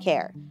baseline of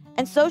care.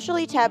 And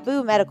socially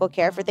taboo medical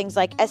care for things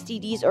like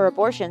STDs or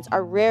abortions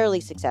are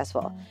rarely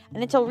successful.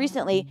 And until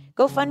recently,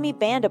 GoFundMe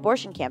banned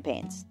abortion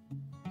campaigns.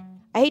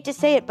 I hate to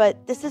say it,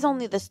 but this is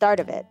only the start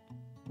of it.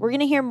 We're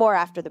going to hear more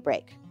after the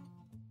break.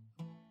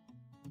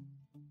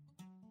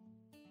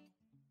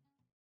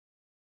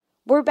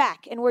 We're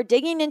back, and we're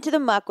digging into the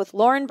muck with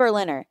Lauren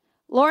Berliner.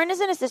 Lauren is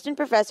an assistant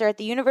professor at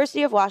the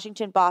University of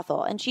Washington,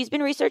 Bothell, and she's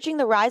been researching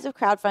the rise of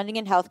crowdfunding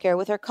in healthcare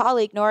with her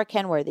colleague, Nora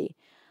Kenworthy.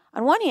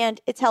 On one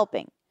hand, it's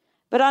helping,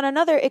 but on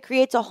another, it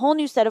creates a whole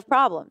new set of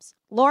problems.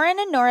 Lauren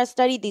and Nora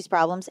studied these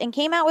problems and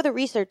came out with a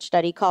research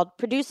study called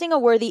Producing a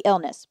Worthy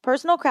Illness,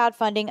 Personal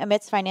Crowdfunding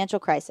Amidst Financial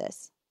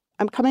Crisis.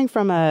 I'm coming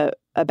from a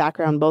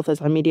background both as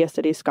a media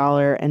studies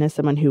scholar and as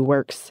someone who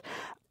works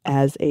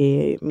as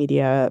a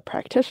media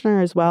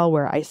practitioner as well,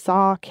 where I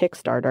saw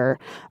Kickstarter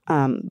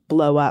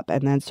blow up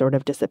and then sort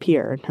of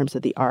disappear in terms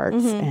of the arts.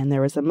 Mm-hmm. And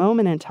there was a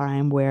moment in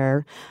time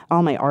where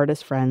all my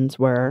artist friends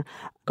were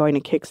going to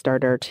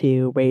Kickstarter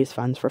to raise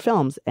funds for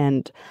films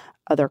and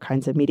other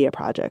kinds of media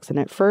projects. And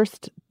at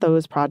first,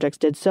 those projects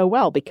did so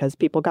well because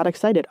people got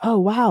excited. Oh,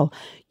 wow,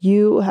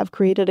 you have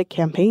created a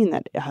campaign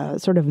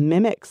that sort of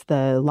mimics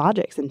the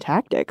logics and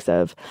tactics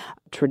of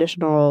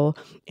traditional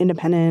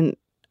independent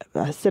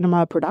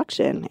cinema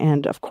production.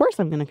 And of course,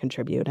 I'm going to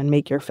contribute and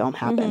make your film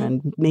happen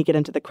and make it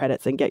into the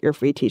credits and get your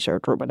free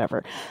t-shirt or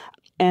whatever.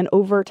 And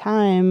over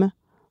time,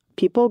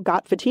 people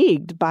got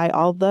fatigued by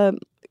all the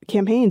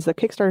campaigns, the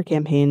Kickstarter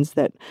campaigns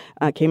that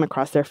came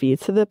across their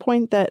feeds to the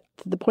point that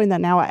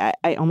now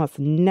I almost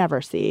never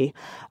see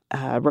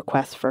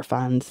requests for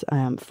funds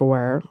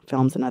for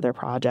films and other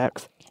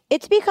projects.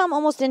 It's become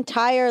almost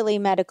entirely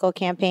medical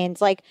campaigns.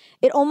 Like,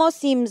 it almost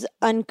seems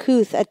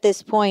uncouth at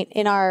this point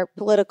in our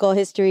political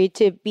history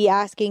to be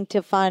asking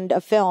to fund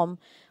a film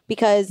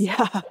because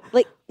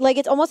like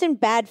it's almost in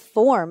bad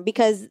form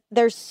because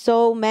there's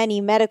so many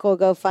medical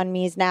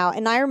GoFundMes now.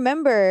 And I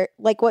remember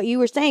like what you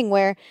were saying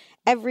where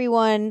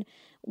everyone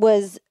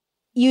was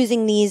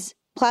using these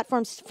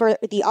platforms for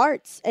the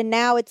arts and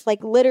now it's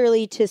like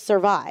literally to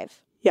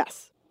survive.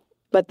 Yes.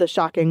 But the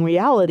shocking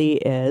reality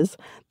is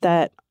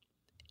that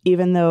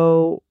even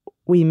though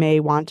we may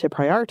want to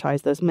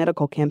prioritize those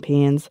medical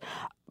campaigns,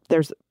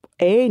 there's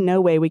no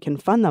way we can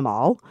fund them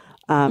all.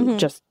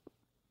 Just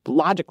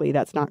logically,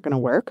 that's not going to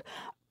work.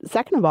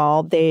 Second of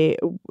all,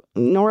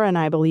 Nora and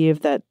I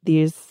believe that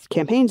these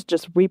campaigns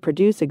just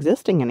reproduce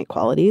existing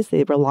inequalities.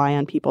 They rely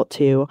on people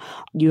to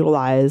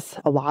utilize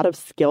a lot of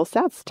skill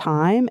sets,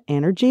 time,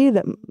 energy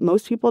that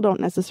most people don't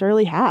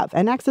necessarily have,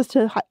 and access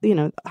to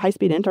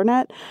high-speed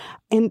internet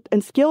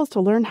and skills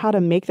to learn how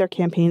to make their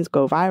campaigns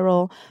go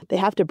viral. They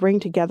have to bring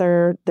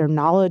together their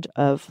knowledge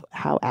of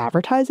how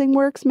advertising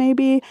works,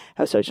 maybe,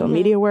 how social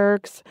media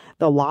works,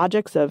 the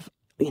logics of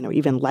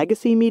even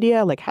legacy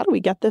media, like how do we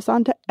get this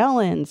onto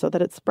Ellen so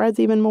that it spreads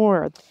even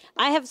more?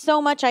 I have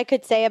so much I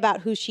could say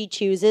about who she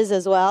chooses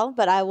as well,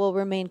 but I will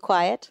remain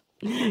quiet.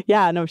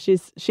 Yeah, no,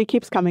 she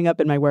keeps coming up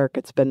in my work.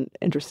 It's been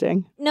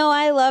interesting. No,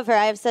 I love her.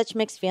 I have such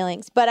mixed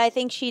feelings, but I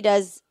think she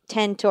does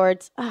tend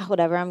towards,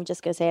 whatever, I'm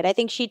just going to say it. I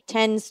think she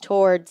tends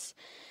towards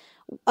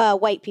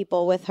white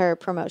people with her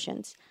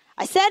promotions.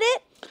 I said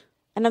it,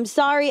 and I'm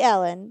sorry,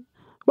 Ellen.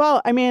 Well,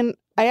 I mean,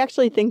 I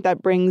actually think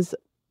that brings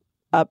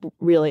up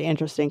really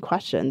interesting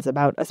questions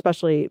about,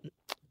 especially,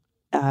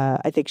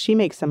 I think she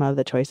makes some of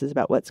the choices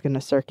about what's going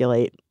to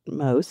circulate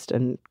most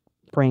and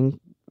bring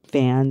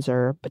fans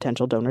or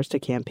potential donors to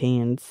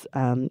campaigns,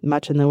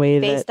 much in the way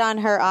based on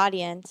her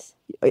audience.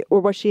 Or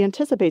what she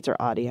anticipates her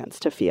audience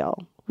to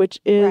feel, which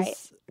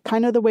is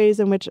kind of the ways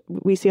in which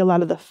we see a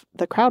lot of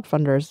the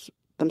crowdfunders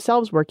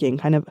themselves working,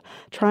 kind of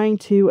trying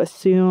to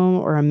assume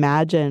or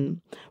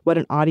imagine what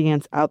an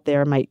audience out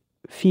there might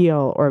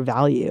feel or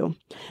value.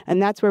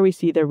 And that's where we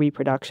see the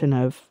reproduction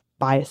of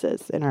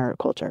biases in our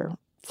culture.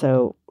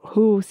 So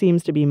who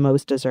seems to be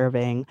most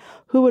deserving?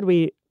 Who would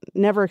we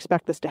never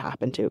expect this to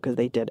happen to because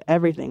they did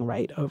everything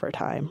right over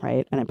time,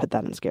 right? And I put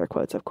that in scare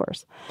quotes, of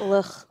course.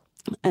 Ugh.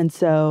 And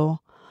so,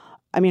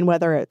 I mean,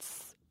 whether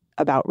it's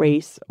about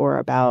race or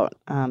about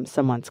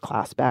someone's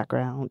class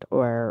background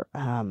or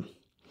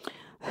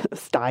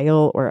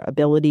style or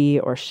ability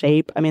or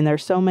shape, I mean,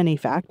 there's so many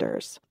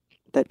factors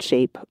that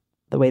shape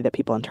the way that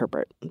people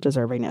interpret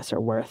deservingness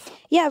or worth.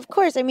 Yeah, of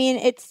course. I mean,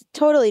 it's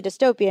totally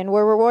dystopian.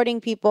 We're rewarding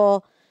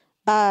people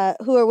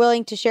who are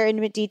willing to share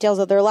intimate details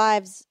of their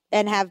lives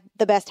and have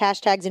the best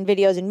hashtags and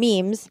videos and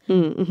memes.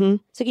 Mm-hmm.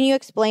 So can you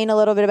explain a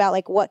little bit about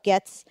like what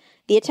gets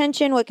the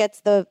attention, what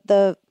gets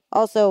the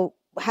also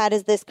how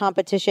does this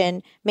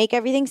competition make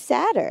everything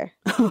sadder?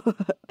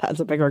 That's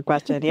a bigger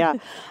question. Yeah.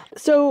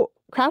 So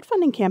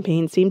crowdfunding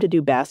campaigns seem to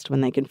do best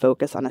when they can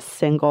focus on a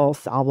single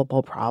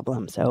solvable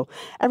problem. So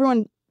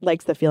everyone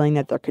likes the feeling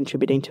that they're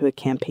contributing to a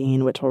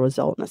campaign which will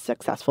result in a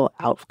successful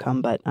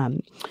outcome. But,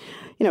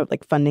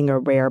 like funding a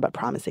rare but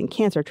promising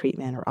cancer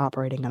treatment or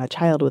operating on a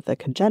child with a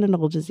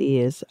congenital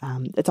disease.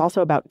 It's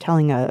also about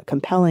telling a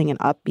compelling and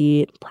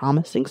upbeat,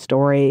 promising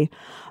story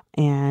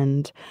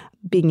and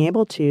being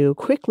able to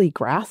quickly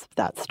grasp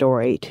that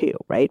story too,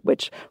 right?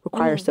 Which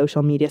requires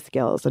social media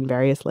skills and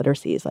various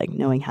literacies, like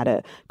knowing how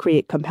to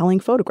create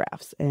compelling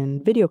photographs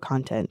and video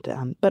content,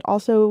 but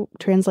also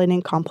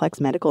translating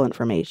complex medical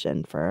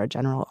information for a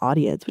general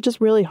audience, which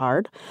is really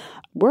hard.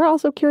 We're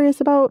also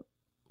curious about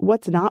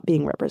what's not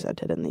being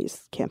represented in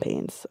these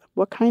campaigns.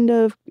 What kind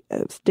of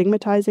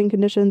stigmatizing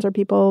conditions are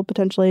people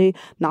potentially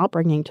not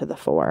bringing to the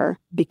fore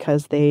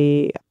because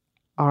they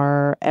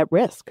are at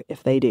risk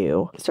if they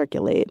do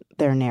circulate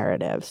their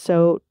narrative.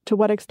 So to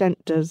what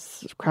extent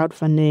does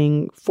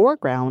crowdfunding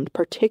foreground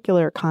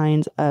particular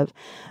kinds of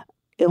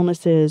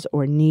illnesses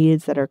or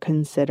needs that are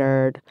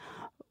considered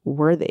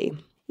worthy?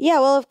 Yeah,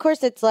 well, of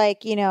course, it's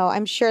like,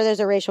 I'm sure there's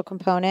a racial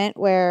component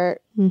where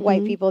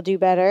white people do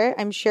better.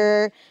 I'm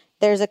sure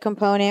there's a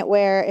component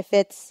where if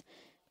it's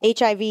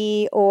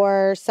HIV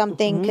or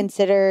something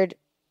considered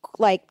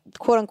like,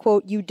 quote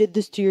unquote, you did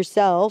this to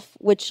yourself,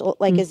 which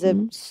like is a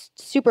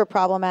super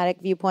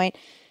problematic viewpoint.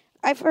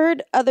 I've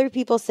heard other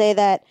people say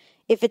that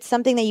if it's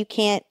something that you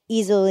can't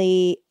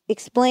easily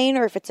explain,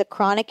 or if it's a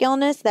chronic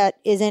illness that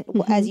isn't,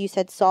 as you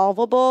said,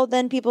 solvable,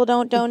 then people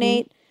don't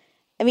donate.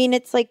 I mean,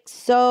 it's like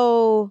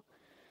so,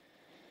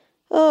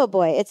 oh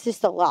boy, it's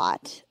just a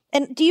lot.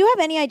 And do you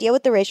have any idea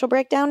what the racial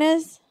breakdown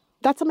is?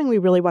 That's something we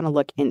really want to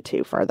look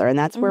into further. And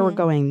that's where we're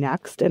going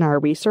next in our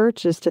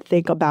research, is to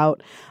think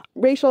about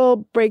racial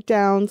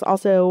breakdowns,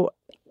 also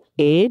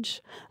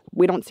age.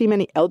 We don't see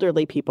many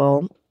elderly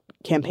people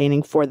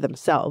campaigning for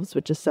themselves,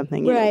 which is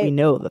something we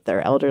know that there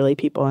are elderly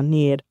people in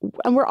need.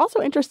 And we're also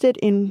interested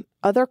in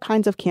other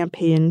kinds of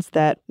campaigns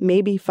that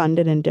may be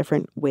funded in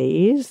different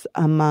ways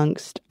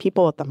amongst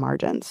people at the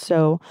margins.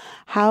 So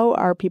how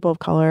are people of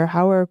color,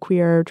 how are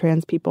queer,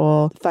 trans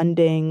people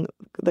funding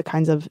the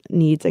kinds of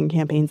needs and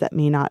campaigns that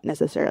may not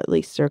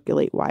necessarily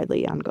circulate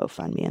widely on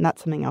GoFundMe? And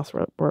that's something else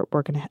we're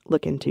going to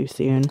look into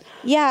soon.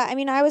 Yeah, I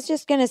mean, I was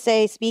just going to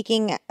say,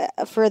 speaking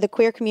for the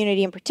queer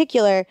community in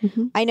particular,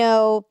 I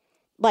know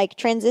like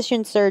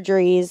transition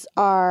surgeries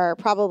are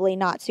probably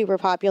not super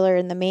popular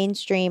in the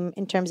mainstream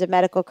in terms of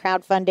medical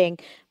crowdfunding,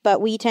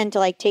 but we tend to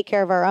like take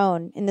care of our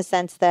own in the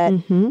sense that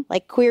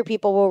like queer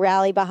people will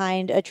rally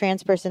behind a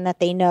trans person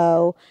that they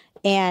know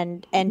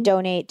and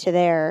donate to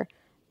their,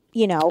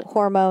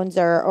 hormones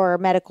or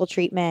medical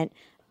treatment.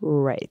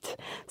 Right.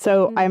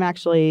 So I'm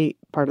actually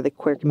part of the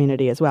queer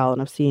community as well,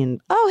 and I've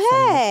seen.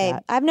 Oh, hey,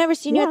 I've never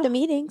seen you at the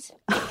meetings.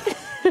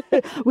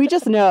 We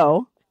just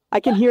know. I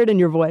can hear it in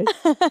your voice.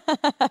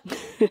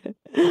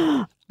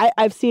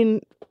 I've seen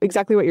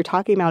exactly what you're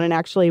talking about. And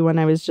actually, when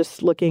I was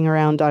just looking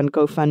around on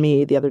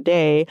GoFundMe the other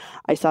day,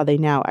 I saw they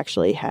now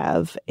actually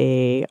have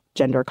a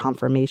gender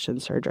confirmation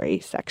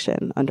surgery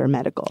section under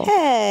medical.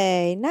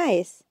 Hey,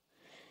 nice.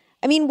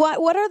 I mean,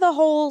 what are the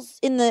holes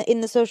in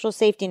the social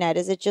safety net?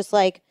 Is it just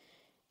like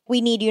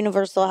we need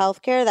universal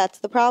health care? That's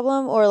the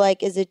problem? Or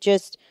like, is it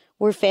just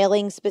we're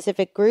failing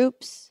specific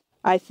groups?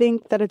 I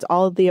think that it's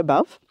all of the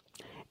above.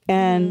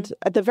 And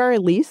at the very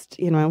least,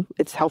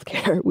 it's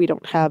healthcare. We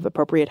don't have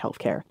appropriate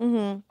healthcare.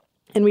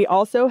 And we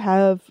also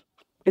have,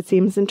 it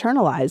seems,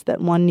 internalized that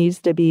one needs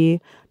to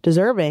be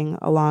deserving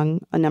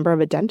along a number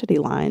of identity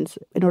lines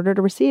in order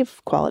to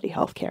receive quality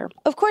healthcare.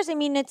 Of course, I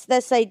mean, it's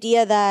this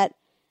idea that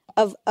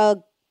of a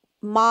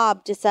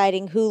mob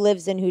deciding who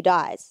lives and who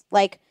dies.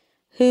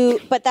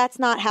 But that's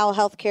not how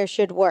healthcare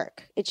should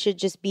work. It should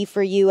just be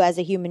for you as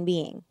a human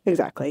being.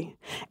 Exactly.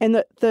 And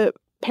the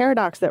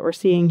paradox that we're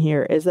seeing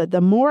here is that the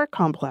more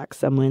complex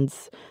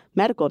someone's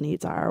medical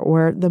needs are,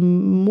 or the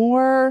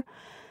more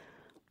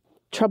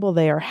trouble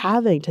they are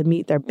having to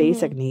meet their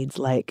basic needs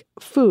like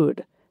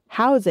food,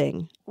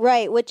 housing.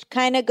 Right, which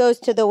kind of goes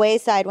to the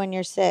wayside when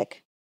you're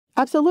sick.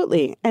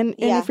 Absolutely. And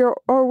if you're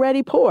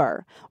already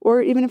poor,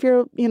 or even if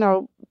you're,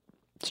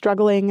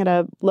 struggling at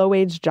a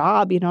low-wage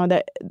job,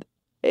 that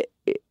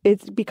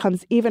it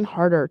becomes even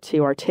harder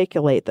to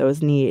articulate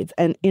those needs,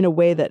 and in a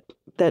way that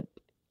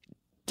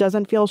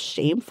doesn't feel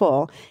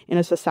shameful in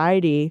a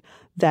society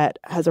that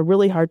has a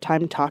really hard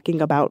time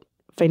talking about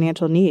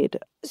financial need.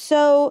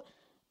 So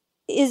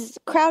is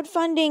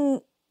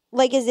crowdfunding,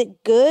 is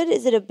it good?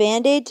 Is it a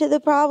Band-Aid to the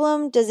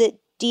problem? Does it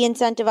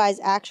de-incentivize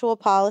actual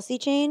policy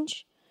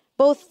change?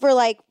 Both for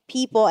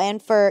people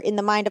and for in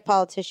the mind of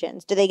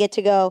politicians. Do they get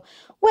to go,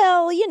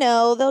 well,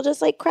 they'll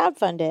just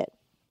crowdfund it?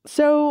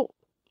 So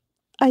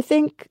I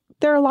think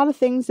there are a lot of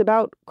things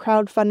about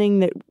crowdfunding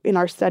that in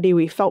our study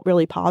we felt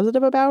really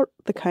positive about,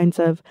 the kinds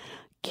of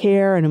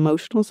care and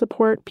emotional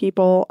support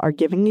people are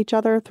giving each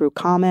other through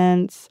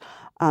comments,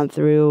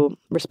 through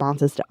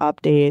responses to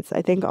updates.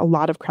 I think a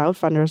lot of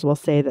crowdfunders will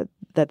say that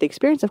the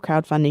experience of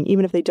crowdfunding,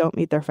 even if they don't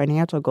meet their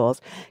financial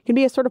goals, can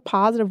be a sort of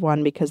positive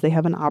one because they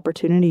have an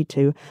opportunity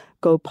to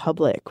go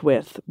public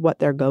with what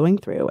they're going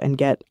through and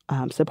get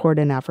support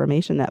and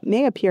affirmation that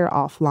may appear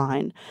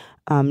offline,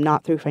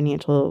 not through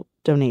financial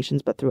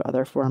donations, but through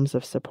other forms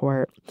of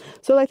support.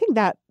 So I think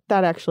that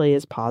actually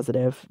is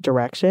positive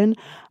direction.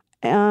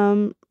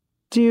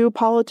 Do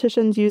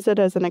politicians use it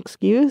as an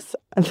excuse?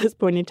 At this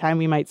point in time,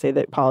 we might say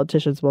that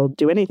politicians will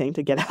do anything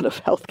to get out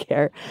of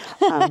healthcare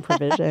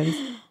provisions.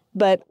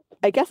 But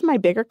I guess my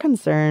bigger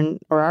concern,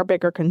 or our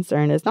bigger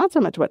concern, is not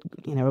so much what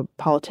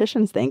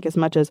politicians think as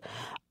much as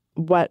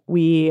what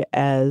we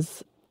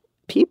as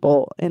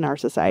people in our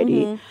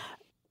society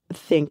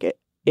think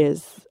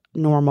is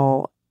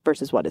normal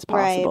versus what is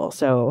possible. Right.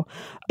 So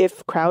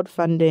if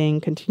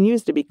crowdfunding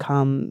continues to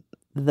become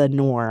the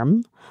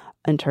norm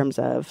in terms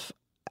of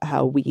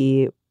how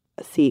we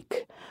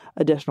seek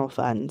additional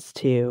funds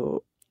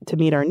to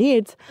meet our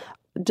needs,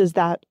 does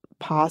that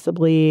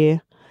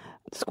possibly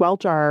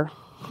squelch our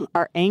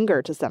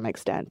anger to some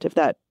extent, if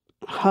that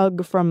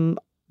hug from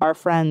our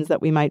friends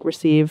that we might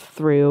receive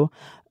through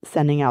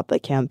sending out the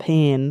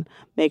campaign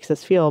makes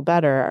us feel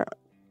better,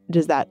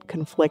 does that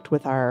conflict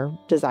with our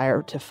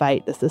desire to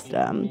fight the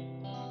system?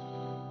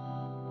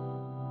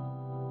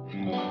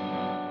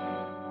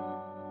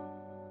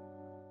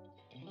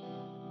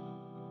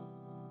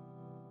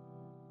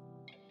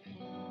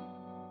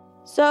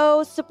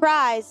 So,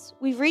 surprise,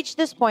 we've reached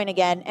this point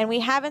again, and we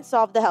haven't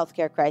solved the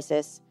healthcare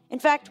crisis. In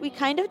fact, we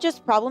kind of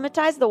just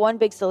problematized the one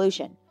big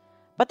solution.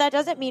 But that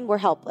doesn't mean we're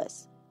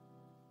helpless.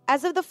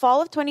 As of the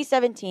fall of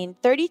 2017,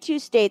 32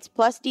 states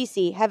plus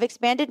DC have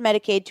expanded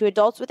Medicaid to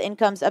adults with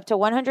incomes up to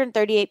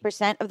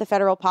 138% of the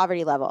federal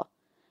poverty level.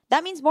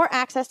 That means more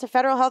access to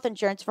federal health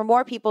insurance for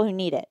more people who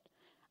need it.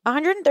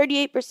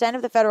 138%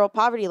 of the federal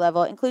poverty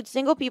level includes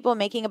single people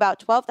making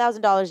about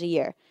 $12,000 a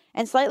year,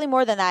 and slightly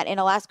more than that in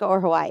Alaska or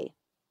Hawaii.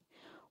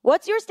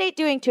 What's your state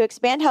doing to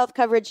expand health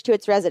coverage to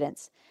its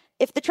residents?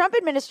 If the Trump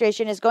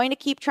administration is going to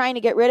keep trying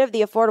to get rid of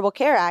the Affordable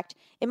Care Act,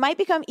 it might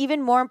become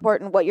even more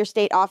important what your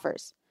state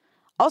offers.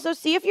 Also,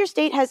 see if your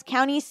state has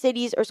counties,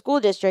 cities, or school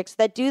districts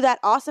that do that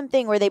awesome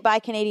thing where they buy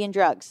Canadian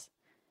drugs.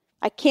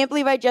 I can't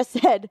believe I just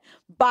said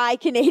buy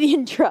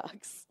Canadian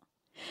drugs.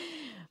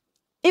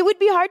 It would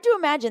be hard to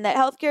imagine that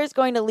healthcare is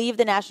going to leave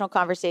the national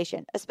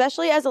conversation,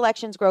 especially as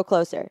elections grow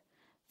closer.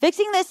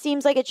 Fixing this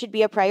seems like it should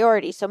be a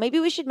priority, so maybe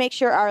we should make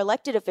sure our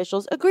elected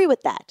officials agree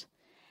with that.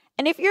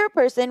 And if you're a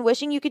person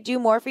wishing you could do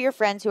more for your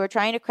friends who are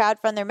trying to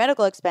crowdfund their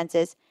medical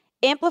expenses,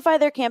 amplify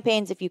their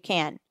campaigns if you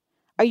can.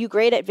 Are you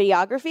great at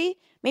videography?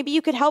 Maybe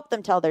you could help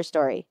them tell their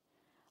story.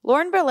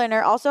 Lauren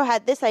Berliner also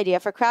had this idea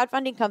for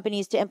crowdfunding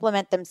companies to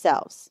implement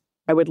themselves.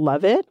 I would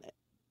love it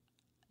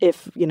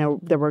if,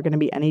 there were going to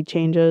be any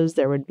changes.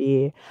 There would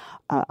be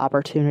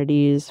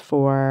opportunities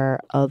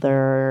for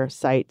other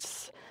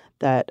sites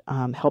that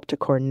help to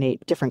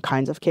coordinate different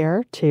kinds of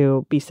care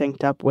to be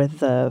synced up with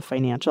the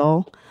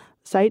financial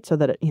site so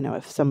that,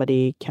 if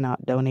somebody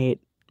cannot donate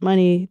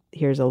money,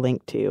 here's a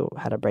link to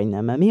how to bring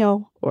them a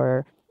meal,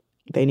 or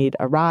they need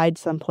a ride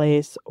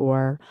someplace,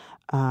 or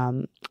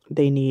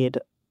they need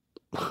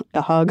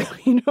a hug,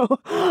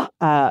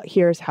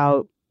 here's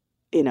how,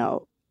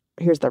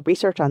 here's the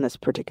research on this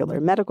particular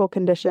medical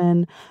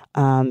condition.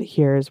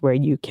 Here's where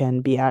you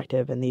can be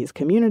active in these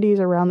communities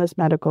around this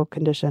medical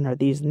condition or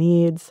these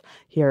needs.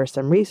 Here are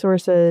some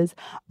resources.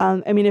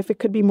 If it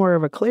could be more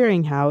of a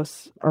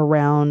clearinghouse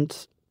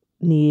around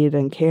need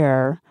and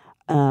care,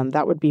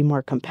 that would be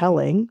more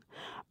compelling.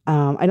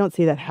 I don't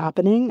see that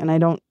happening, and I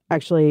don't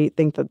actually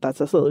think that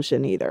that's a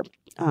solution either.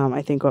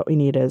 I think what we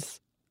need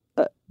is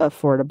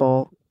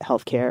affordable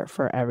healthcare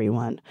for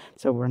everyone,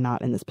 so we're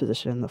not in this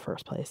position in the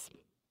first place.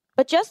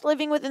 But just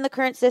living within the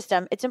current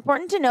system, it's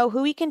important to know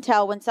who we can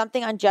tell when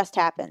something unjust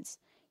happens.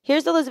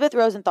 Here's Elizabeth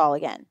Rosenthal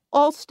again.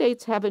 All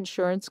states have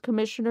insurance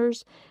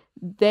commissioners.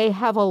 They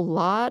have a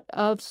lot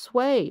of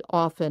sway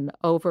often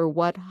over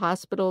what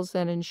hospitals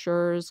and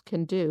insurers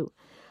can do.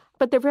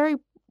 But they're very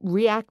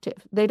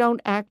reactive. They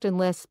don't act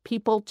unless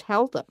people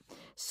tell them.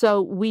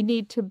 So we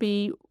need to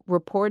be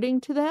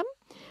reporting to them.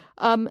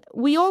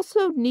 We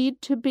also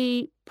need to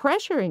be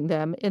pressuring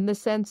them in the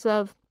sense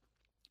of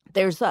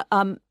there's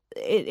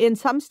in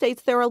some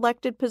states, they're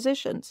elected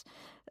positions.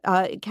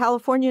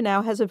 California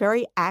now has a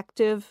very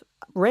active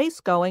race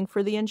going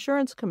for the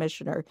insurance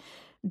commissioner.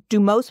 Do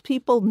most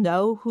people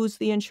know who's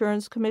the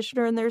insurance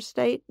commissioner in their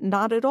state?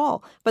 Not at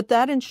all. But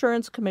that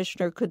insurance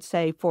commissioner could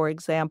say, for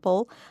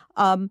example,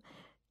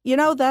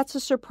 that's a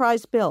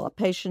surprise bill. A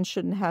patient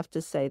shouldn't have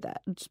to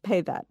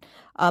pay that.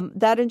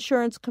 That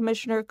insurance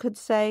commissioner could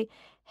say,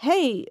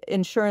 hey,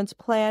 insurance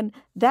plan,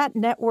 that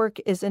network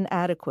is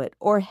inadequate.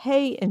 Or,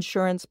 hey,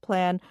 insurance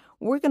plan,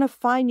 we're going to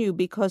fine you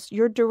because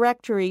your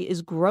directory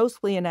is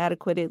grossly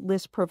inadequate. It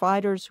lists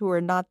providers who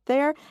are not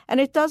there, and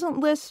it doesn't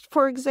list,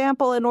 for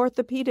example, an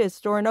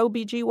orthopedist or an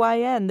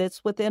OBGYN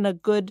that's within a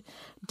good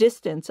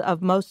distance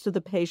of most of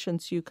the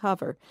patients you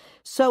cover.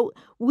 So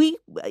we,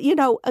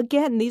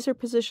 again, these are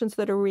positions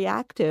that are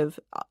reactive.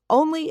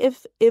 Only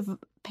if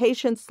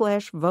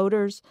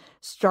patients/voters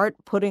start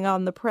putting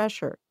on the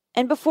pressure.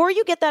 And before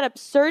you get that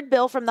absurd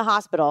bill from the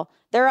hospital,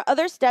 there are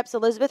other steps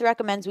Elizabeth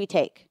recommends we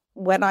take.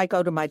 When I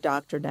go to my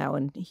doctor now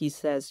and he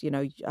says,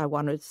 I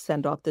want to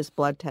send off this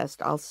blood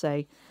test, I'll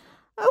say,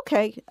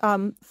 okay,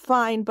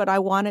 fine, but I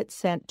want it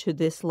sent to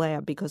this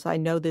lab because I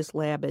know this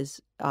lab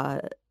is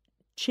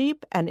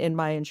cheap and in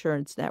my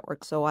insurance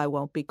network, so I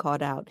won't be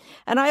caught out.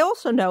 And I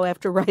also know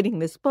after writing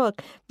this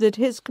book that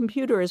his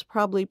computer is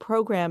probably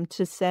programmed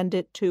to send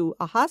it to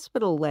a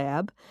hospital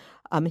lab,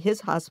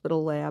 his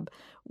hospital lab,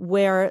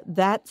 where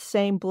that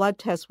same blood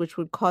test, which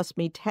would cost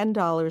me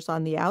 $10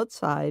 on the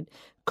outside,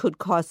 could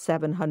cost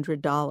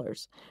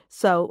 $700.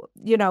 So,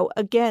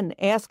 again,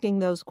 asking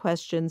those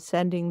questions,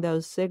 sending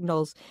those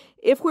signals.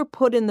 If we're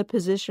put in the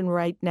position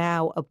right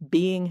now of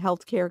being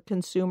healthcare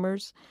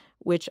consumers,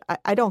 which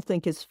I don't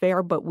think is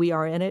fair, but we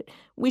are in it.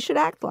 We should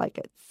act like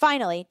it.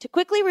 Finally, to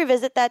quickly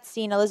revisit that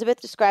scene Elizabeth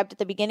described at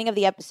the beginning of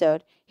the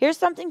episode, here's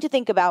something to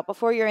think about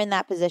before you're in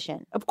that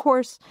position. Of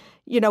course,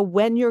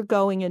 when you're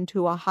going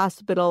into a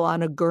hospital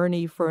on a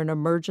gurney for an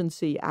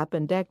emergency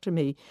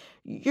appendectomy,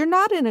 you're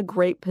not in a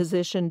great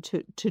position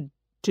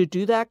to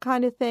do that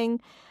kind of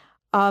thing.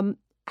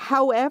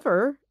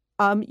 However,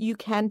 you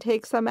can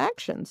take some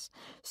actions.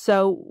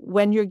 So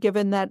when you're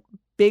given that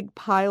big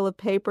pile of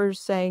papers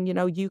saying,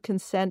 you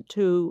consent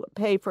to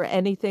pay for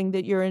anything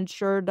that your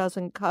insurer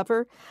doesn't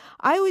cover,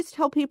 I always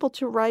tell people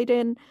to write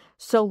in,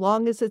 so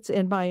long as it's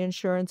in my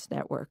insurance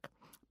network.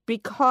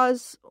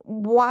 Because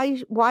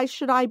why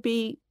should I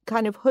be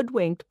kind of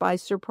hoodwinked by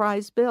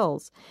surprise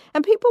bills?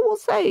 And people will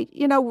say,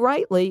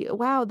 rightly,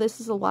 wow, this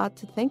is a lot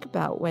to think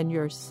about when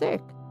you're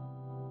sick.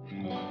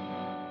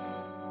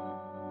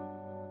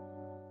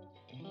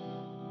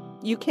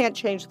 You can't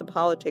change the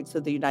politics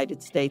of the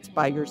United States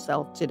by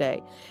yourself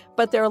today.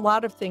 But there are a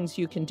lot of things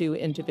you can do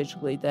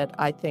individually that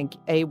I think,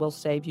 A, will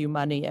save you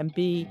money, and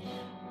B,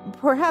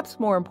 perhaps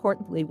more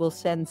importantly, will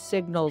send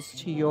signals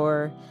to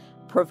your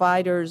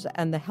providers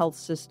and the health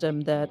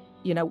system that,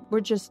 we're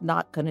just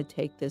not going to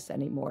take this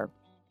anymore.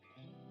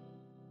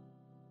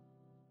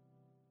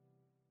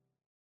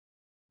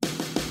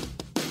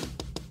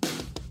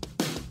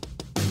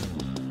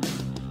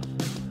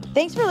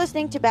 Thanks for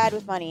listening to Bad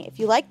with Money. If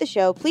you like the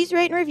show, please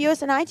rate and review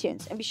us on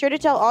iTunes, and be sure to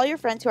tell all your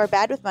friends who are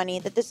bad with money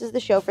that this is the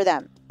show for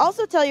them.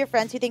 Also tell your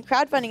friends who think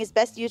crowdfunding is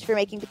best used for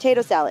making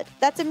potato salad.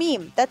 That's a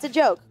meme. That's a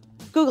joke.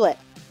 Google it.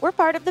 We're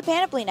part of the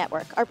Panoply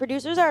Network. Our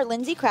producers are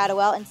Lindsay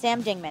Cradwell and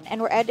Sam Dingman, and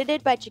we're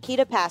edited by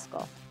Chiquita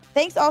Pascal.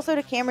 Thanks also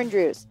to Cameron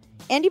Drews.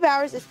 Andy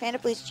Bowers is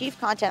Panoply's Chief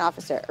Content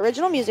Officer.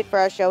 Original music for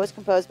our show was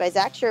composed by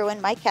Zach Sherwin,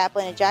 Mike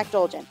Kaplan, and Jack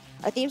Dolgen.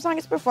 Our theme song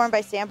is performed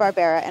by Sam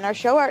Barbera, and our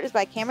show art is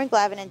by Cameron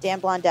Glavin and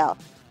Dan Blondell.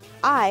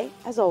 I,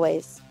 as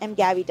always, am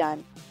Gabby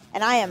Dunn,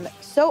 and I am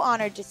so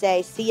honored to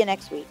say see you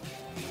next week.